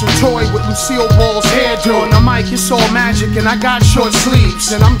 Yet you some toy with Lucille Ball's hairdo. On the mic, it's all magic, and I got short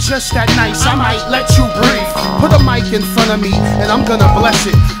sleeves. And I'm just that nice, I might let you breathe. Put a mic in front of me, and I'm gonna bless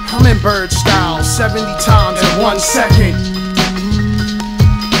it. I'm in bird style, 70 times in 1 second.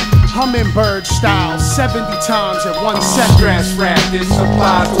 Hummingbird style, 70 times in 1 second. Stress rap, this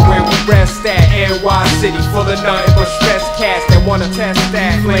applies to where we rest at. NY City, full of nothing but stress cats that wanna test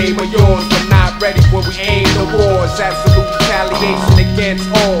that flame of yours, but not ready when we aim the wars. Absolute retaliation against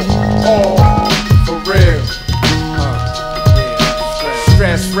all, for real.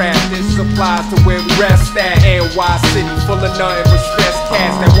 Stress rap, this applies to where we rest at. NY City, full of nothing but stress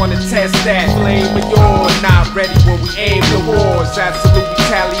cats that wanna test that flame of yours, not ready when we aim the wars. Absolute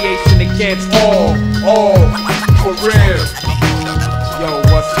retaliation against all, for real. Yo,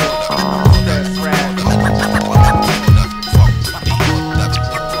 what's up? Stress rap.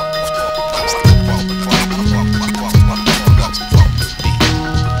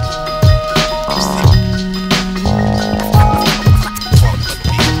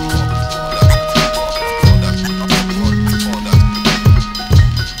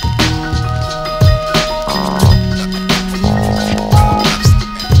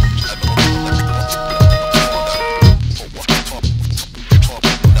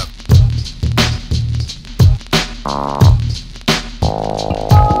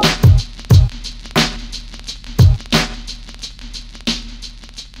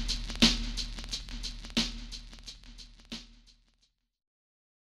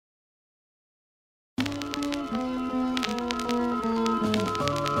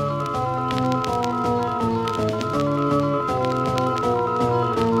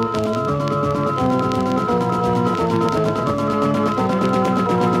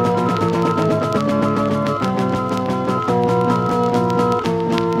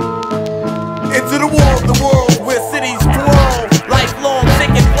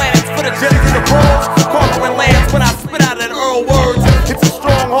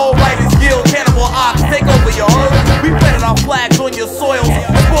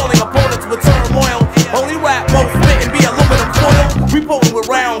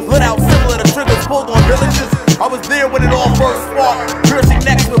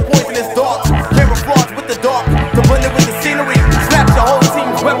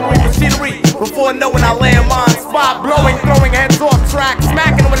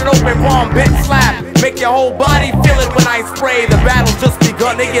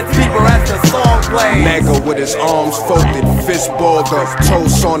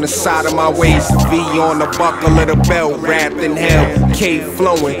 Toast on the side of my waist, V on the buckle of the belt, wrapped in hell, K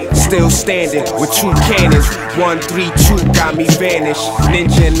flowing, still standing with 2 cannons. 132 got me vanished.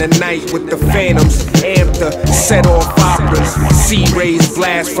 Ninja in the night with the phantoms, amped the set off operas. C-Rayz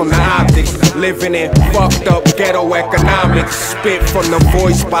blast from the optics, living in fucked up ghetto economics. Spit from the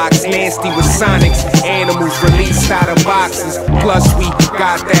voice box, nasty with sonics. Animals released out of boxes. Plus we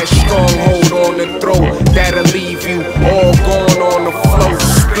got that stronghold on the throat that'll leave you all gone on the float.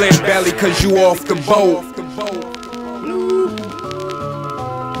 Split belly cause you off the boat.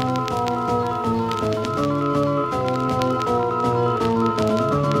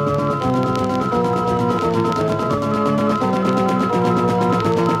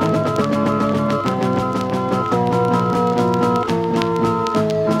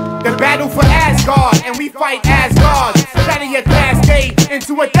 The battle for Asgard, and we fight Asgard. Shatter your cascade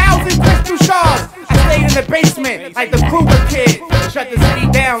into 1,000 crystal shards.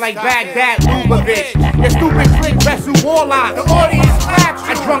 like Baghdad, Lubavitch. Your stupid clique wrestle warlock. The audience claps.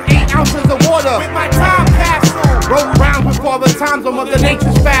 I drunk 8 ounces of water with my time capsule. Wrote around with all the times on Mother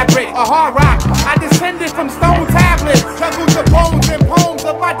Nature's fabric. A hard rock. I descended from stone tablets. Juggled the bones and poems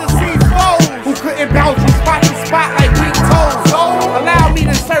about the sea's foes who couldn't bounce from spot to spot like weak toes. So allow me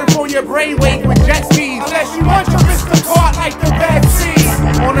to surf on your brainwave with jet skis. Unless you want your wrist apart like the Red Sea.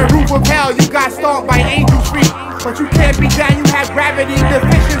 On the roof of hell, you got stomped by angels' feet. But you can't be down, you have gravity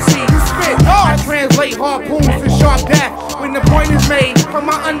deficiency. You spit, I translate harpoons to sharp death. When the point is made from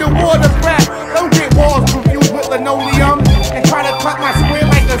my underwater breath. Don't get walls confused with linoleum and try to cut my square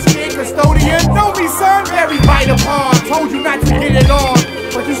like a scared custodian. Know me, son, very bite upon. Told you not to get it on,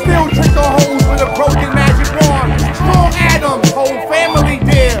 but you still trick the hoes with a broken magic wand. Strong Adams, whole family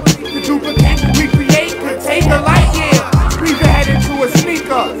dear. The duplicate we create could take a light year. Squeeze your head into a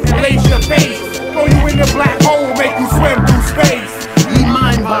sneaker and lace your face. Throw you in the black hole, make you swim through space.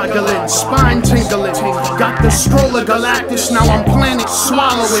 Mind-boggling, spine tingling. Got the stroller Galactus, now I'm planet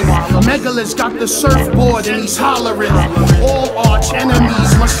swallowing. Megala's got the surfboard and he's hollering. All arch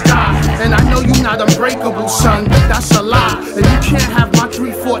enemies must die. And I know you're not unbreakable, son, but that's a lie. And you can't have my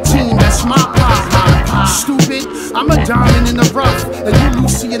 314, that's my pop. Stupid, I'm a diamond in the rough. And you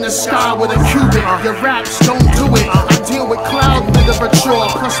Lucy in the sky with a cubit. Your raps don't do it. I deal with cloud literature.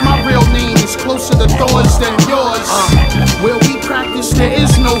 Plus my real name is closer to Thor's than yours. Where we practice, there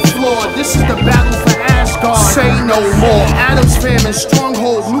is no flaw. This is the battle for Asgard. Say no more. Adam's famine,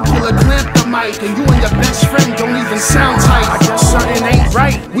 stronghold, nuclear clamp the mic, and you and your best friend don't even sound tight. I guess something ain't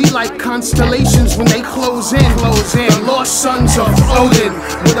right. We like constellations when they close in. The lost sons of Odin,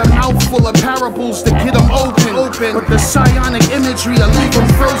 with a mouthful of parables to get them open. But the psionic imagery will leave them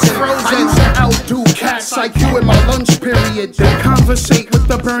frozen. I used to outdo cats like you in my lunch period. Then conversate with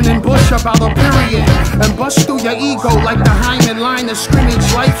the burning bush about a period, and bust through your ego like the Hyman line of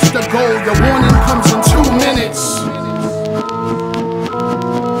scrimmage. Life's the goal, your warning comes in 2 minutes.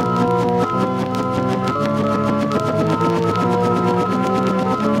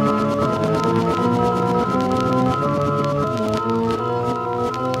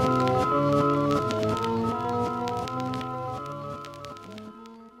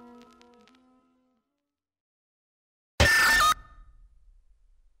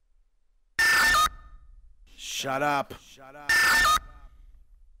 Shut up.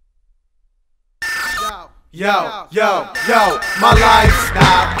 Yo, my life's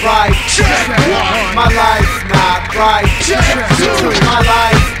not right. My life's not right. My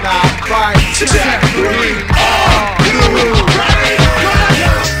life's not right. We are you.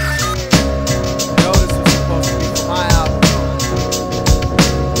 Yo, this was supposed to be for my album.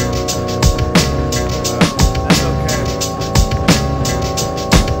 That's okay.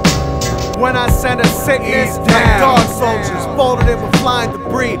 When I send a sickness down, dog soldiers folded in with flying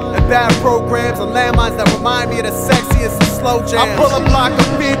debris and bad programs and landmines that remind me of the sexiest and slow jams. I pull a block of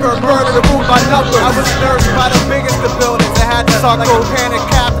fever, murder the room by numbers. I was nursed by the biggest of buildings. I had to suck like a panic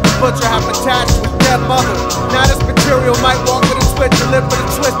cap and the butcher have attached to his dead mother. Now this material might walk with a twitch and live with a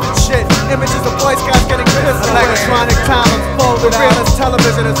twisted shit. Images of Boy Scouts getting pissed. Electronic time unfolded. The realest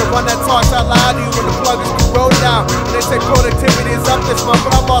television is the one that talks out loud to you when the plug is corroded out. And they say productivity is up this month,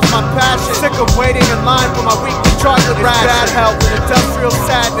 but I lost my passion. Sick of waiting in line for my weekly chocolate ration. Bad health and industrial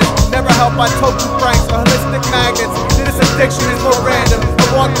sadness. Never helped by token pranks or holistic magnets. This addiction is more random. I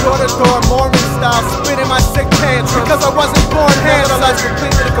walk door to door, Mormon style, spitting my sick pants. Because I wasn't born handsome. I lost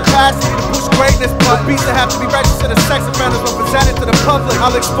completely the capacity to push greatness. But beats that have to be registered as sex offenders when presented to the public.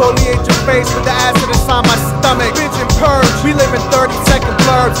 I'll exfoliate your face with the acid inside my stomach. Pigeon purge. We live in 30-second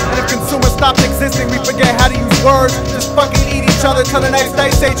blurbs. And if consumers stopped existing, we forget how to use words. Just fucking eat each other till the next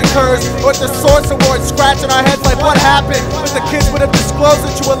ice age occurs. Or the Source Awards scratching our heads like what happened. But the kids would have disclosed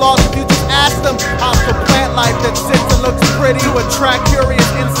that you were lost if you just asked them. Hostile plant life that sits and looks pretty to attract curious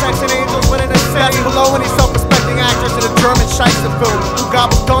insects and angels when in a city. Below any self-respecting actress in a German Scheisse film who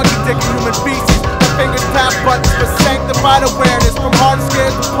gobbles donkey dick and human feces. Her fingers tap buttons for sanctified awareness. From hard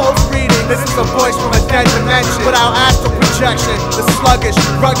scares to close reading. This is a voice from a dead dimension without astral projection. The sluggish,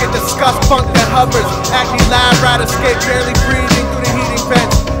 rugged, disgust funk that hovers. Acne lab rat escape, barely breathing through the heating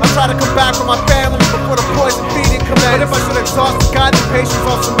vents. I try to come back from my family before the poison feeding commenced. But if I should exhaust the God, the patience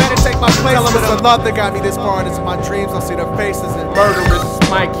on cement and take my place. Tell them it's the love that got me this far, and it's in my dreams. I'll see their faces and Murderers,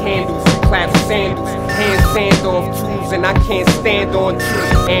 mic handles, clap sandals, hand sand off tools, and I can't stand on two.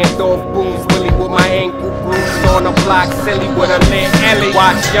 And off booms, Willie with my ankle bruised on a block, silly with a lit Ellie.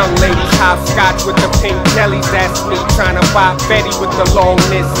 Watch young ladies hopscotch with the pink jellies. That's me trying to buy Betty with the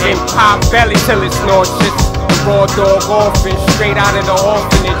longness and pop belly till it's nauseous. The raw dog orphan, straight out of the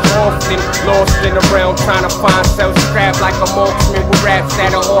orphanage. Often lost in the realm, trying to find self-scrap like a marksman with raps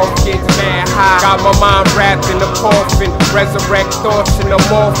that are off kids mad high. Got my mind wrapped in the coffin, resurrect thoughts in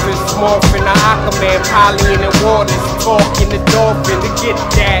amorphous, morphing the Aquaman, Polly in the waters, talking the dolphin to get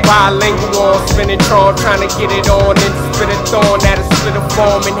that. Bilingual, spinning charm, trying to get it on and spit a thorn that'll split a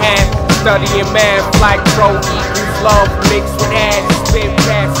form in half. Studying math like pro equals love mixed with ass. Spit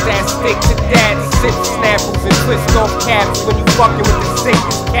raps that stick to that. Sip snapples and twist off caps when you fucking with the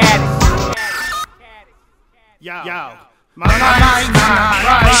sickest cat. Yo, my life's not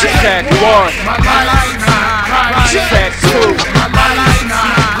right. Check one. My life's not right. Check two. My life's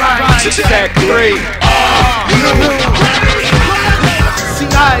not right. Check three.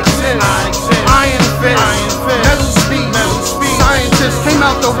 C-Rayz, Iron Fist, Metal Speech, scientist came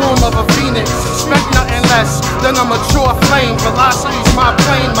out the womb of a phoenix. Expect nothing less than a mature flame. Velocity's my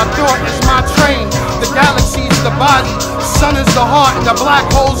plane, my thought is my train. The galaxy's the body, sun is the heart, and the black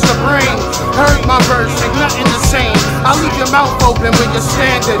hole's the brain. Heard my verse, ain't nothing the same. I leave your mouth open when you're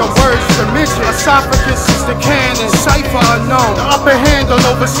standing. The words the mission, esophagus is the cannon. Cipher unknown, the upper hand on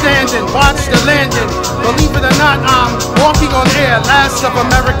overstanding. Watch the landing, believe it or not, I'm walking on air. Last of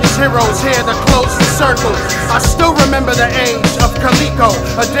America's heroes here to close the circle. I still remember the age of Calico,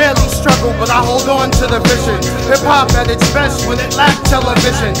 a daily struggle, but I hold on to the vision. Hip-hop at its best when it lacked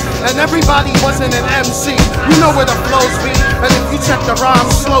television, and everybody wasn't an MC. You know where the flows be, and if you check the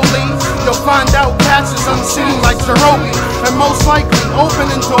rhymes slowly, you'll find out cats is unseen like Jerobi, and most likely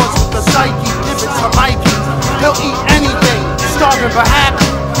opening doors with the psyche. Give it to Mikey, he'll eat anything, starving but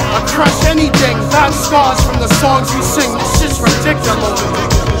happy. I crush anything, got scars from the songs we sing. This shit's ridiculous.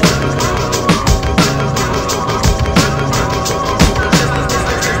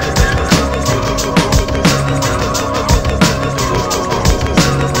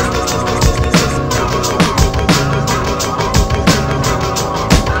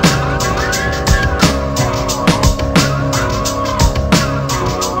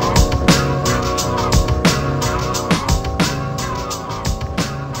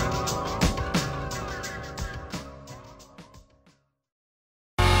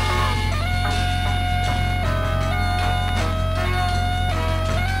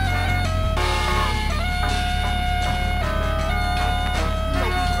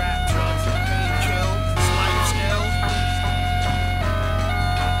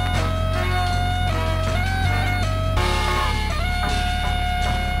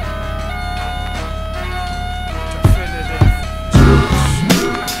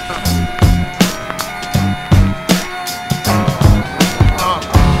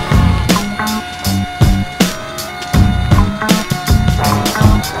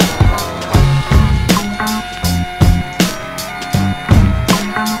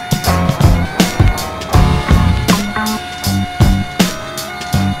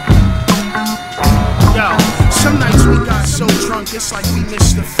 It's like we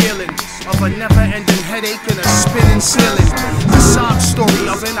missed the feeling of a never-ending headache and a spinning ceiling. The sob story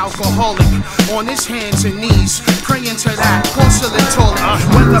of an alcoholic on his hands and knees, praying to that porcelain toilet.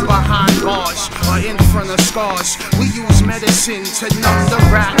 Whether behind bars or in front of scars, we use medicine to numb the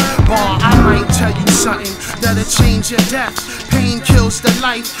rap bar. I might tell you something that'll change your death. Pain kills the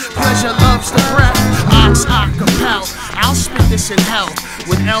life, pleasure loves the breath. Ox, acapella, I'll spit this in hell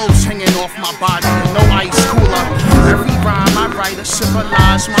with elves hanging off my body and no ice cooler. Every rhyme I write to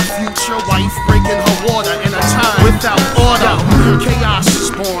symbolize my future wife breaking her water in a time without order. Chaos is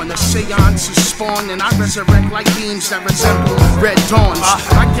born, a seance is spawned, and I resurrect like beams that resemble red dawns.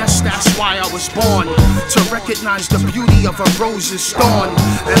 I guess that's why I was born, to recognize the beauty of a rose's thorn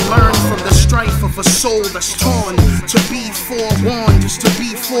and learn from the strife of a soul that's torn. To be forewarned is to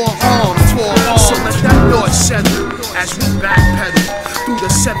be forearmed. So let that thought settle as we backpedal through the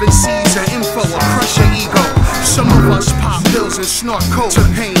 7 seas of info or crush your ego. Some of us pop pills and snort coke to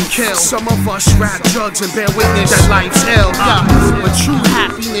pain kill. Some of us rap drugs and bear witness that life's ill. But true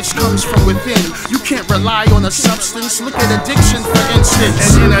happiness comes from within. You can't rely on a substance. Look at addiction for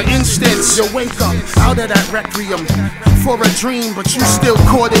instance. And in an instance, you'll wake up out of that requiem for a dream, but you still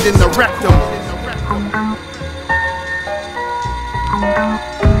caught it in the rectum.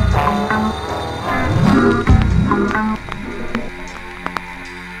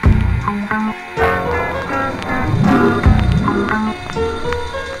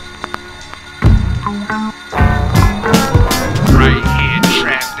 Right here,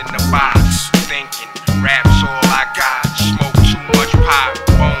 trapped in the box, thinking rap's all I got. Smoke too much pot,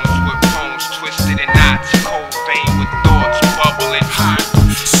 bones with bones twisted in knots, cold vein with thoughts bubbling hot.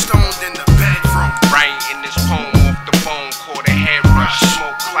 Stoned in the bedroom, writing this poem off the bone, caught a head rush. Smoke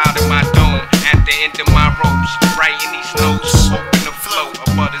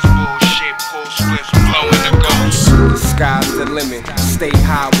stay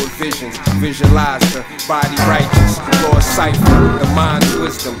high with visions. Visualize the body righteous, Lord cipher, the mind's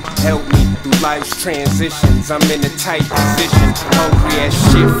wisdom. Help me through life's transitions. I'm in a tight position, hungry as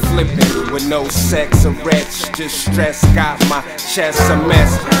shit, flipping with no sex or wretch, just stress. Got my chest a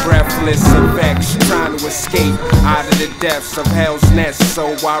mess, breathless and vexed, trying to escape out of the depths of hell's nest.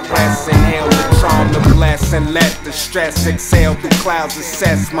 So I rest, inhale the charm to bless, and let the stress exhale through clouds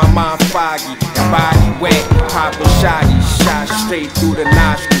assess. My mind foggy, body wet, pop a shotty, shot straight through the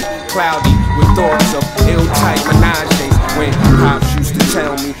nostril, cloudy with thoughts of ill-type menages. When pops used to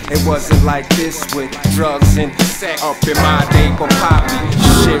tell me it wasn't like this with drugs and sex. Up in my day, but poppy,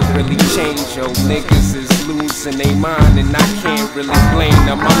 shit really changed, yo. Niggas is losing they mind, and I can't really blame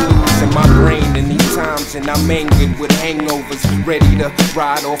them. I'm losing my brain in these times, and I'm angered with hangovers, ready to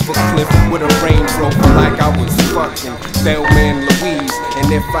ride off a cliff with a Range Rover like I was fucking Thelma and Louise.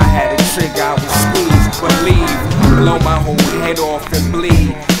 And if I had a trigger, I would squeeze, believe, blow my whole head off and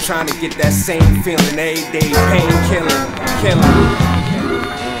bleed. Trying to get that same feeling every day, painkiller, killing.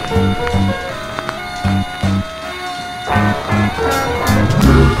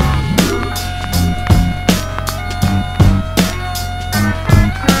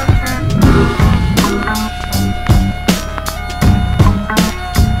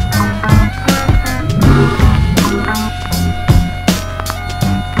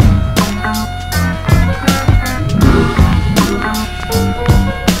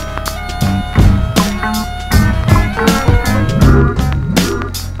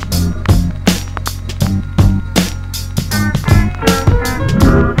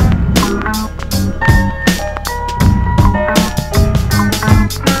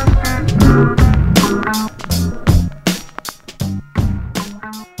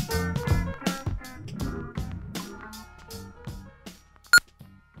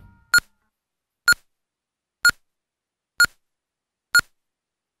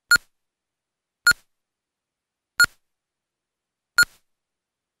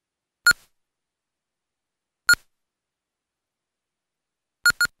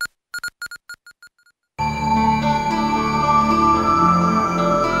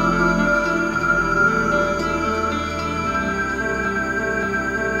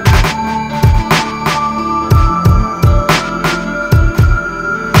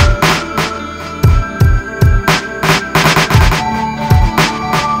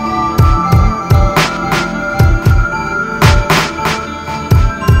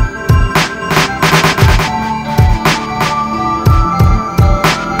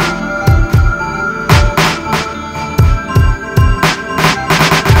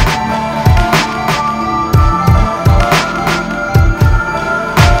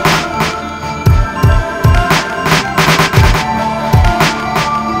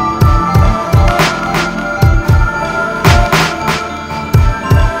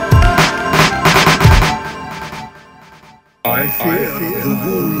 I fear the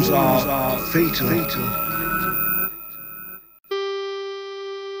wounds are fatal.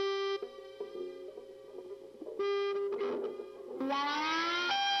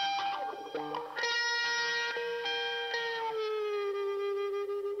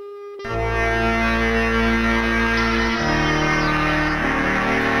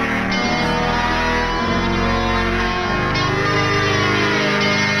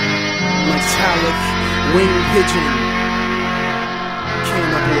 Metallic winged pigeon,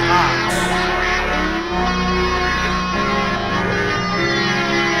 Cannibal Ox.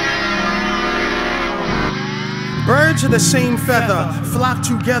 Birds of the same feather flock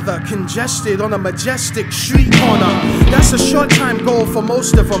together, congested on a majestic street corner. That's a short time goal for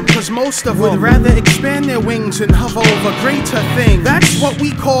most of them, cause most of them would rather expand their wings and hover over greater things. That's what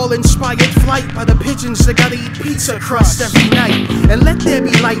we call inspired flight by the pigeons that gotta eat pizza crust every night. And let there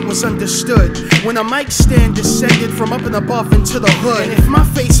be light was understood when a mic stand descended from up and above into the hood. And if my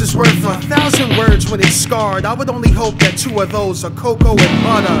face is worth 1,000 words when it's scarred, I would only hope that 2 of those are cocoa and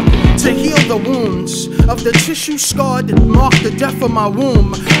butter to heal the wounds of the tissue scarred that marked the death of my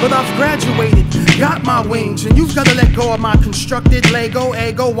womb. But I've graduated, got my wings, and you've gotta let go of my constructed Lego,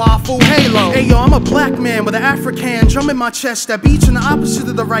 ego, waffle, halo. Hey yo, I'm a black man with an African drum in my chest that beats in the opposite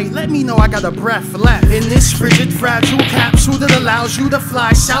of the right. Let me know I got a breath left in this frigid, fragile capsule that allows you to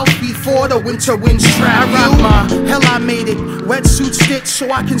fly south before the winter winds trap you. I rock my hell, I made it wetsuit stitch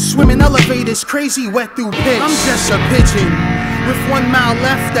so I can swim in elevators, crazy wet through pits. I'm just a pigeon with 1 mile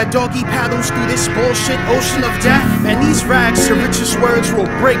left that doggy paddles through this bullshit ocean of death. And these rags to richest words will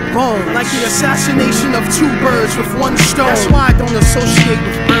break bone, like the assassination of 2 birds with 1 stone. That's why I don't associate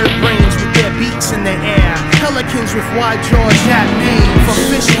with bird brains with their beaks in the air, pelicans with wide jaws that name. For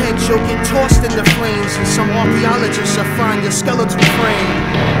fish heads you'll get tossed in the flames, and some archaeologists are find your skeletal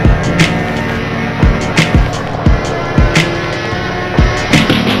frame.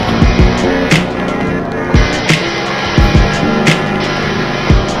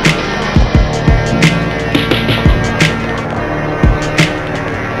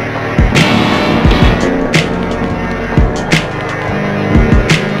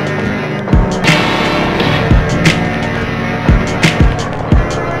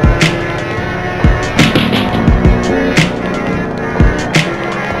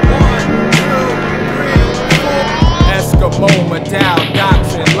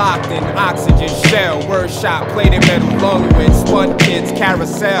 Shot plated metal lung with spun kids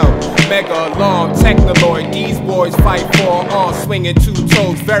carousel. Mega alarm technoloid. These boys fight for arms swinging 2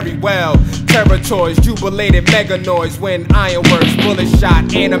 toes very well. Territories jubilated mega noise when ironworks bullet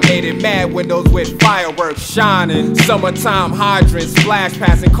shot animated mad windows with fireworks shining. Summertime hydrants flash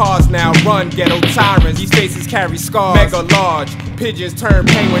passing cars now run ghetto tyrants. These faces carry scars. Mega large. Pigeons turn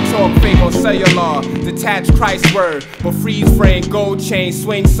penguin talk fake on cellular. Detached Christ word, but freeze frame gold chain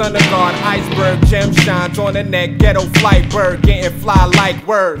swing sun of God iceberg gem shines on the neck ghetto flight bird getting fly like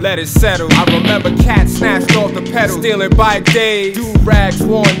word. Let it settle. I remember cats snatched off the pedal, stealing bike days. Do rags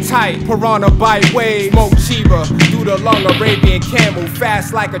worn tight, piranha bite wave. Smoke Chiba through the lung Arabian camel,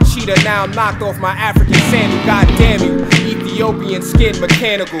 fast like a cheetah. Now I'm knocked off my African sandal. God damn you, Ethiopian skin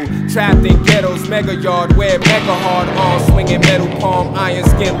mechanical, trapped in ghettos mega yard where mega hard arms swinging metal palm, iron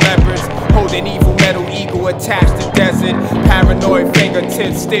skin leopards, holding evil metal eagle attached to desert. Paranoid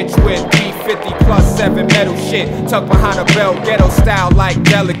fingertips stitched with 350 plus 7 metal shit, tucked behind a belt, ghetto style like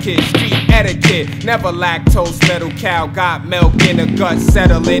delicate. Street etiquette, never lactose metal cow, got milk in the gut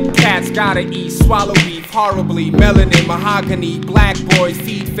settling. Cats gotta eat, swallow beef horribly, melanin, mahogany, black boys,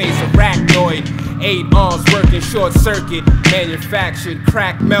 feed face arachnoid. 8 arms working short circuit, manufactured,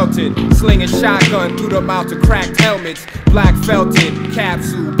 crack melted, slinging shotgun through the mouth of cracked helmets, black felted,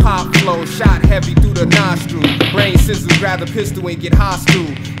 capsule, pop flow, shot heavy through the nostril, brain scissors, grab the pistol and get hostile.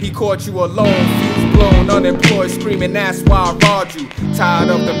 He caught you alone, fuse blown, unemployed, screaming that's why I robbed you.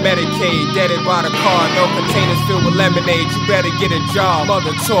 Tired of the Medicaid, deaded by the car, no containers filled with lemonade, you better get a job.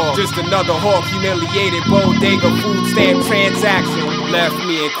 Mother talk, just another hawk, humiliated, bodega, food stamp transaction. Left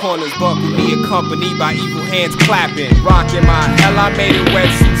me in corners, buckled me accompanied by evil hands clapping. Rocking my hell, I made it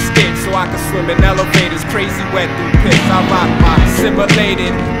wetsuit stick so I could swim in elevators, crazy wet through pits. I rock my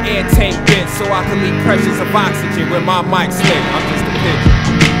simulated air tank bit so I can leak pressures of oxygen when my mic slick. I'm just a pigeon.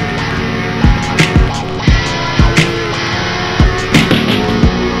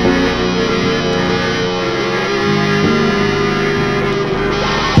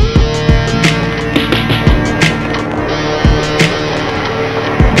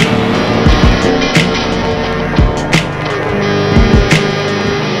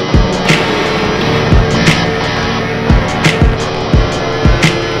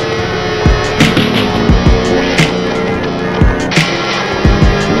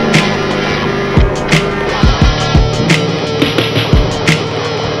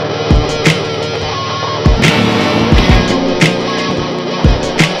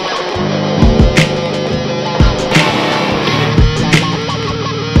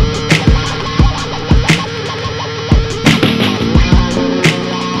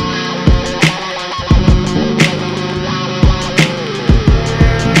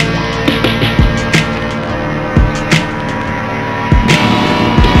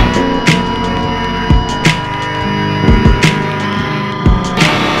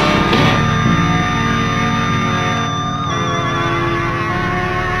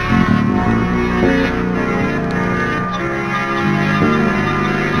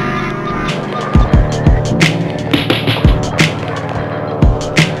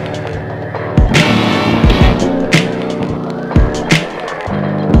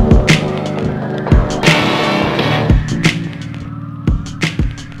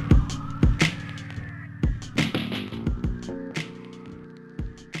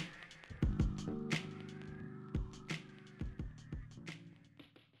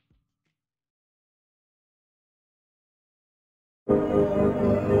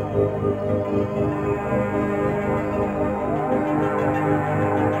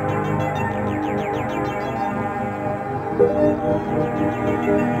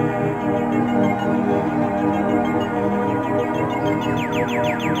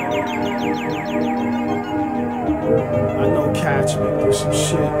 I know cats been through some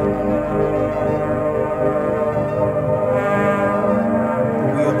shit.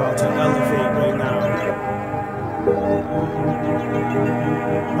 We about to elevate right now.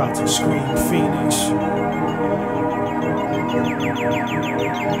 About to scream Phoenix.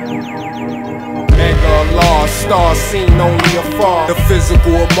 Mega law, star seen only afar. The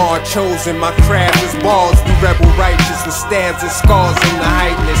physical of Mar chosen, my craft is balls. We rebel righteous with stabs and scars in the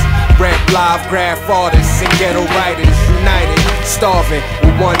heightness. Rap live graph artists and ghetto writers united. Starving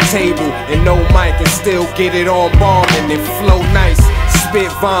with one table and no mic and still get it on bombing and flow nice.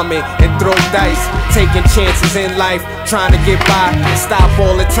 Spit vomit and throw dice, taking chances in life, trying to get by and stop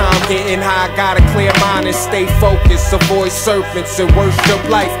all the time getting high. Got a clear mind and stay focused, avoid serpents and worship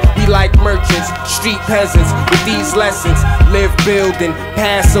life. We like merchants, street peasants with these lessons. Live building,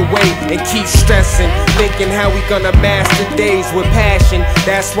 pass away and keep stressing, thinking how we gonna master days with passion.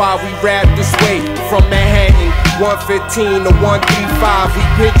 That's why we rap this way. From Manhattan 115 to 135, we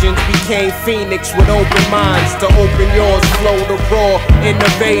pigeons became Phoenix with open minds to open yours. Flow the raw,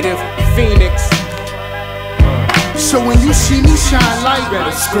 innovative Phoenix. So when you see me shine light,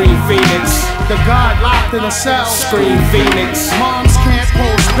 better scream Phoenix. The God locked in a cell, scream Phoenix. Moms can't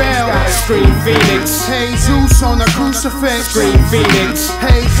post bail, scream Phoenix. Hey Zeus on the crucifix, scream Phoenix.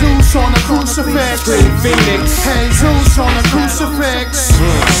 Hey Zeus on the crucifix, scream Phoenix. Hey Zeus on the crucifix.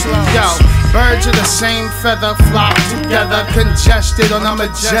 Yo, birds of the same feather flock together, congested on a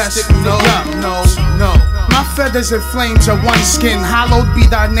majestic. No. My feathers and flames are one skin. Hallowed be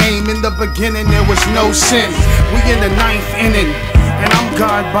thy name. In the beginning there was no sin. We in the 9th inning, and I'm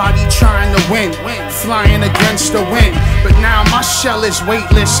God body trying to win, flying against the wind. But now my shell is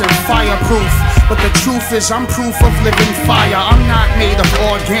weightless and fireproof. But the truth is I'm proof of living fire. I'm not made of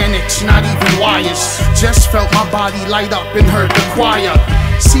organics, not even wires. Just felt my body light up and heard the choir.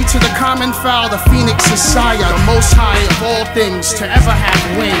 See to the common fowl, the phoenix is sire, the most high of all things to ever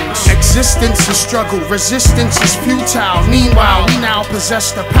have wings. Existence is struggle, resistance is futile. Meanwhile, we now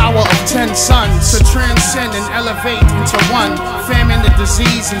possess the power of 10 suns to transcend and elevate into one. Famine, the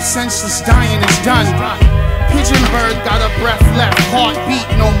disease, and senseless dying is done. Pigeon bird got a breath left, heartbeat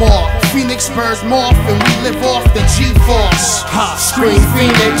no more. Phoenix birds morph and we live off the G-force. Ha! Scream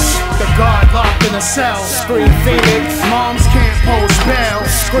Phoenix. The God locked in a cell. Scream Phoenix. Moms can't post bail.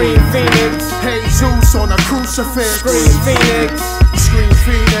 Scream Phoenix. Hey Zeus on a crucifix. Scream Phoenix. Scream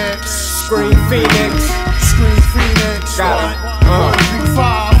Phoenix. Scream Phoenix. Scream Phoenix. Got it.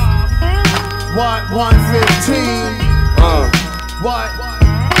 135. What? 115. What?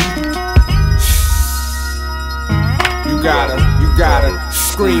 You gotta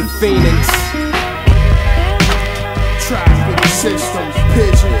scream Phoenix. Traffic system,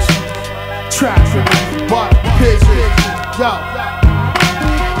 pigeons. Traffic, what? Pigeons. Yo.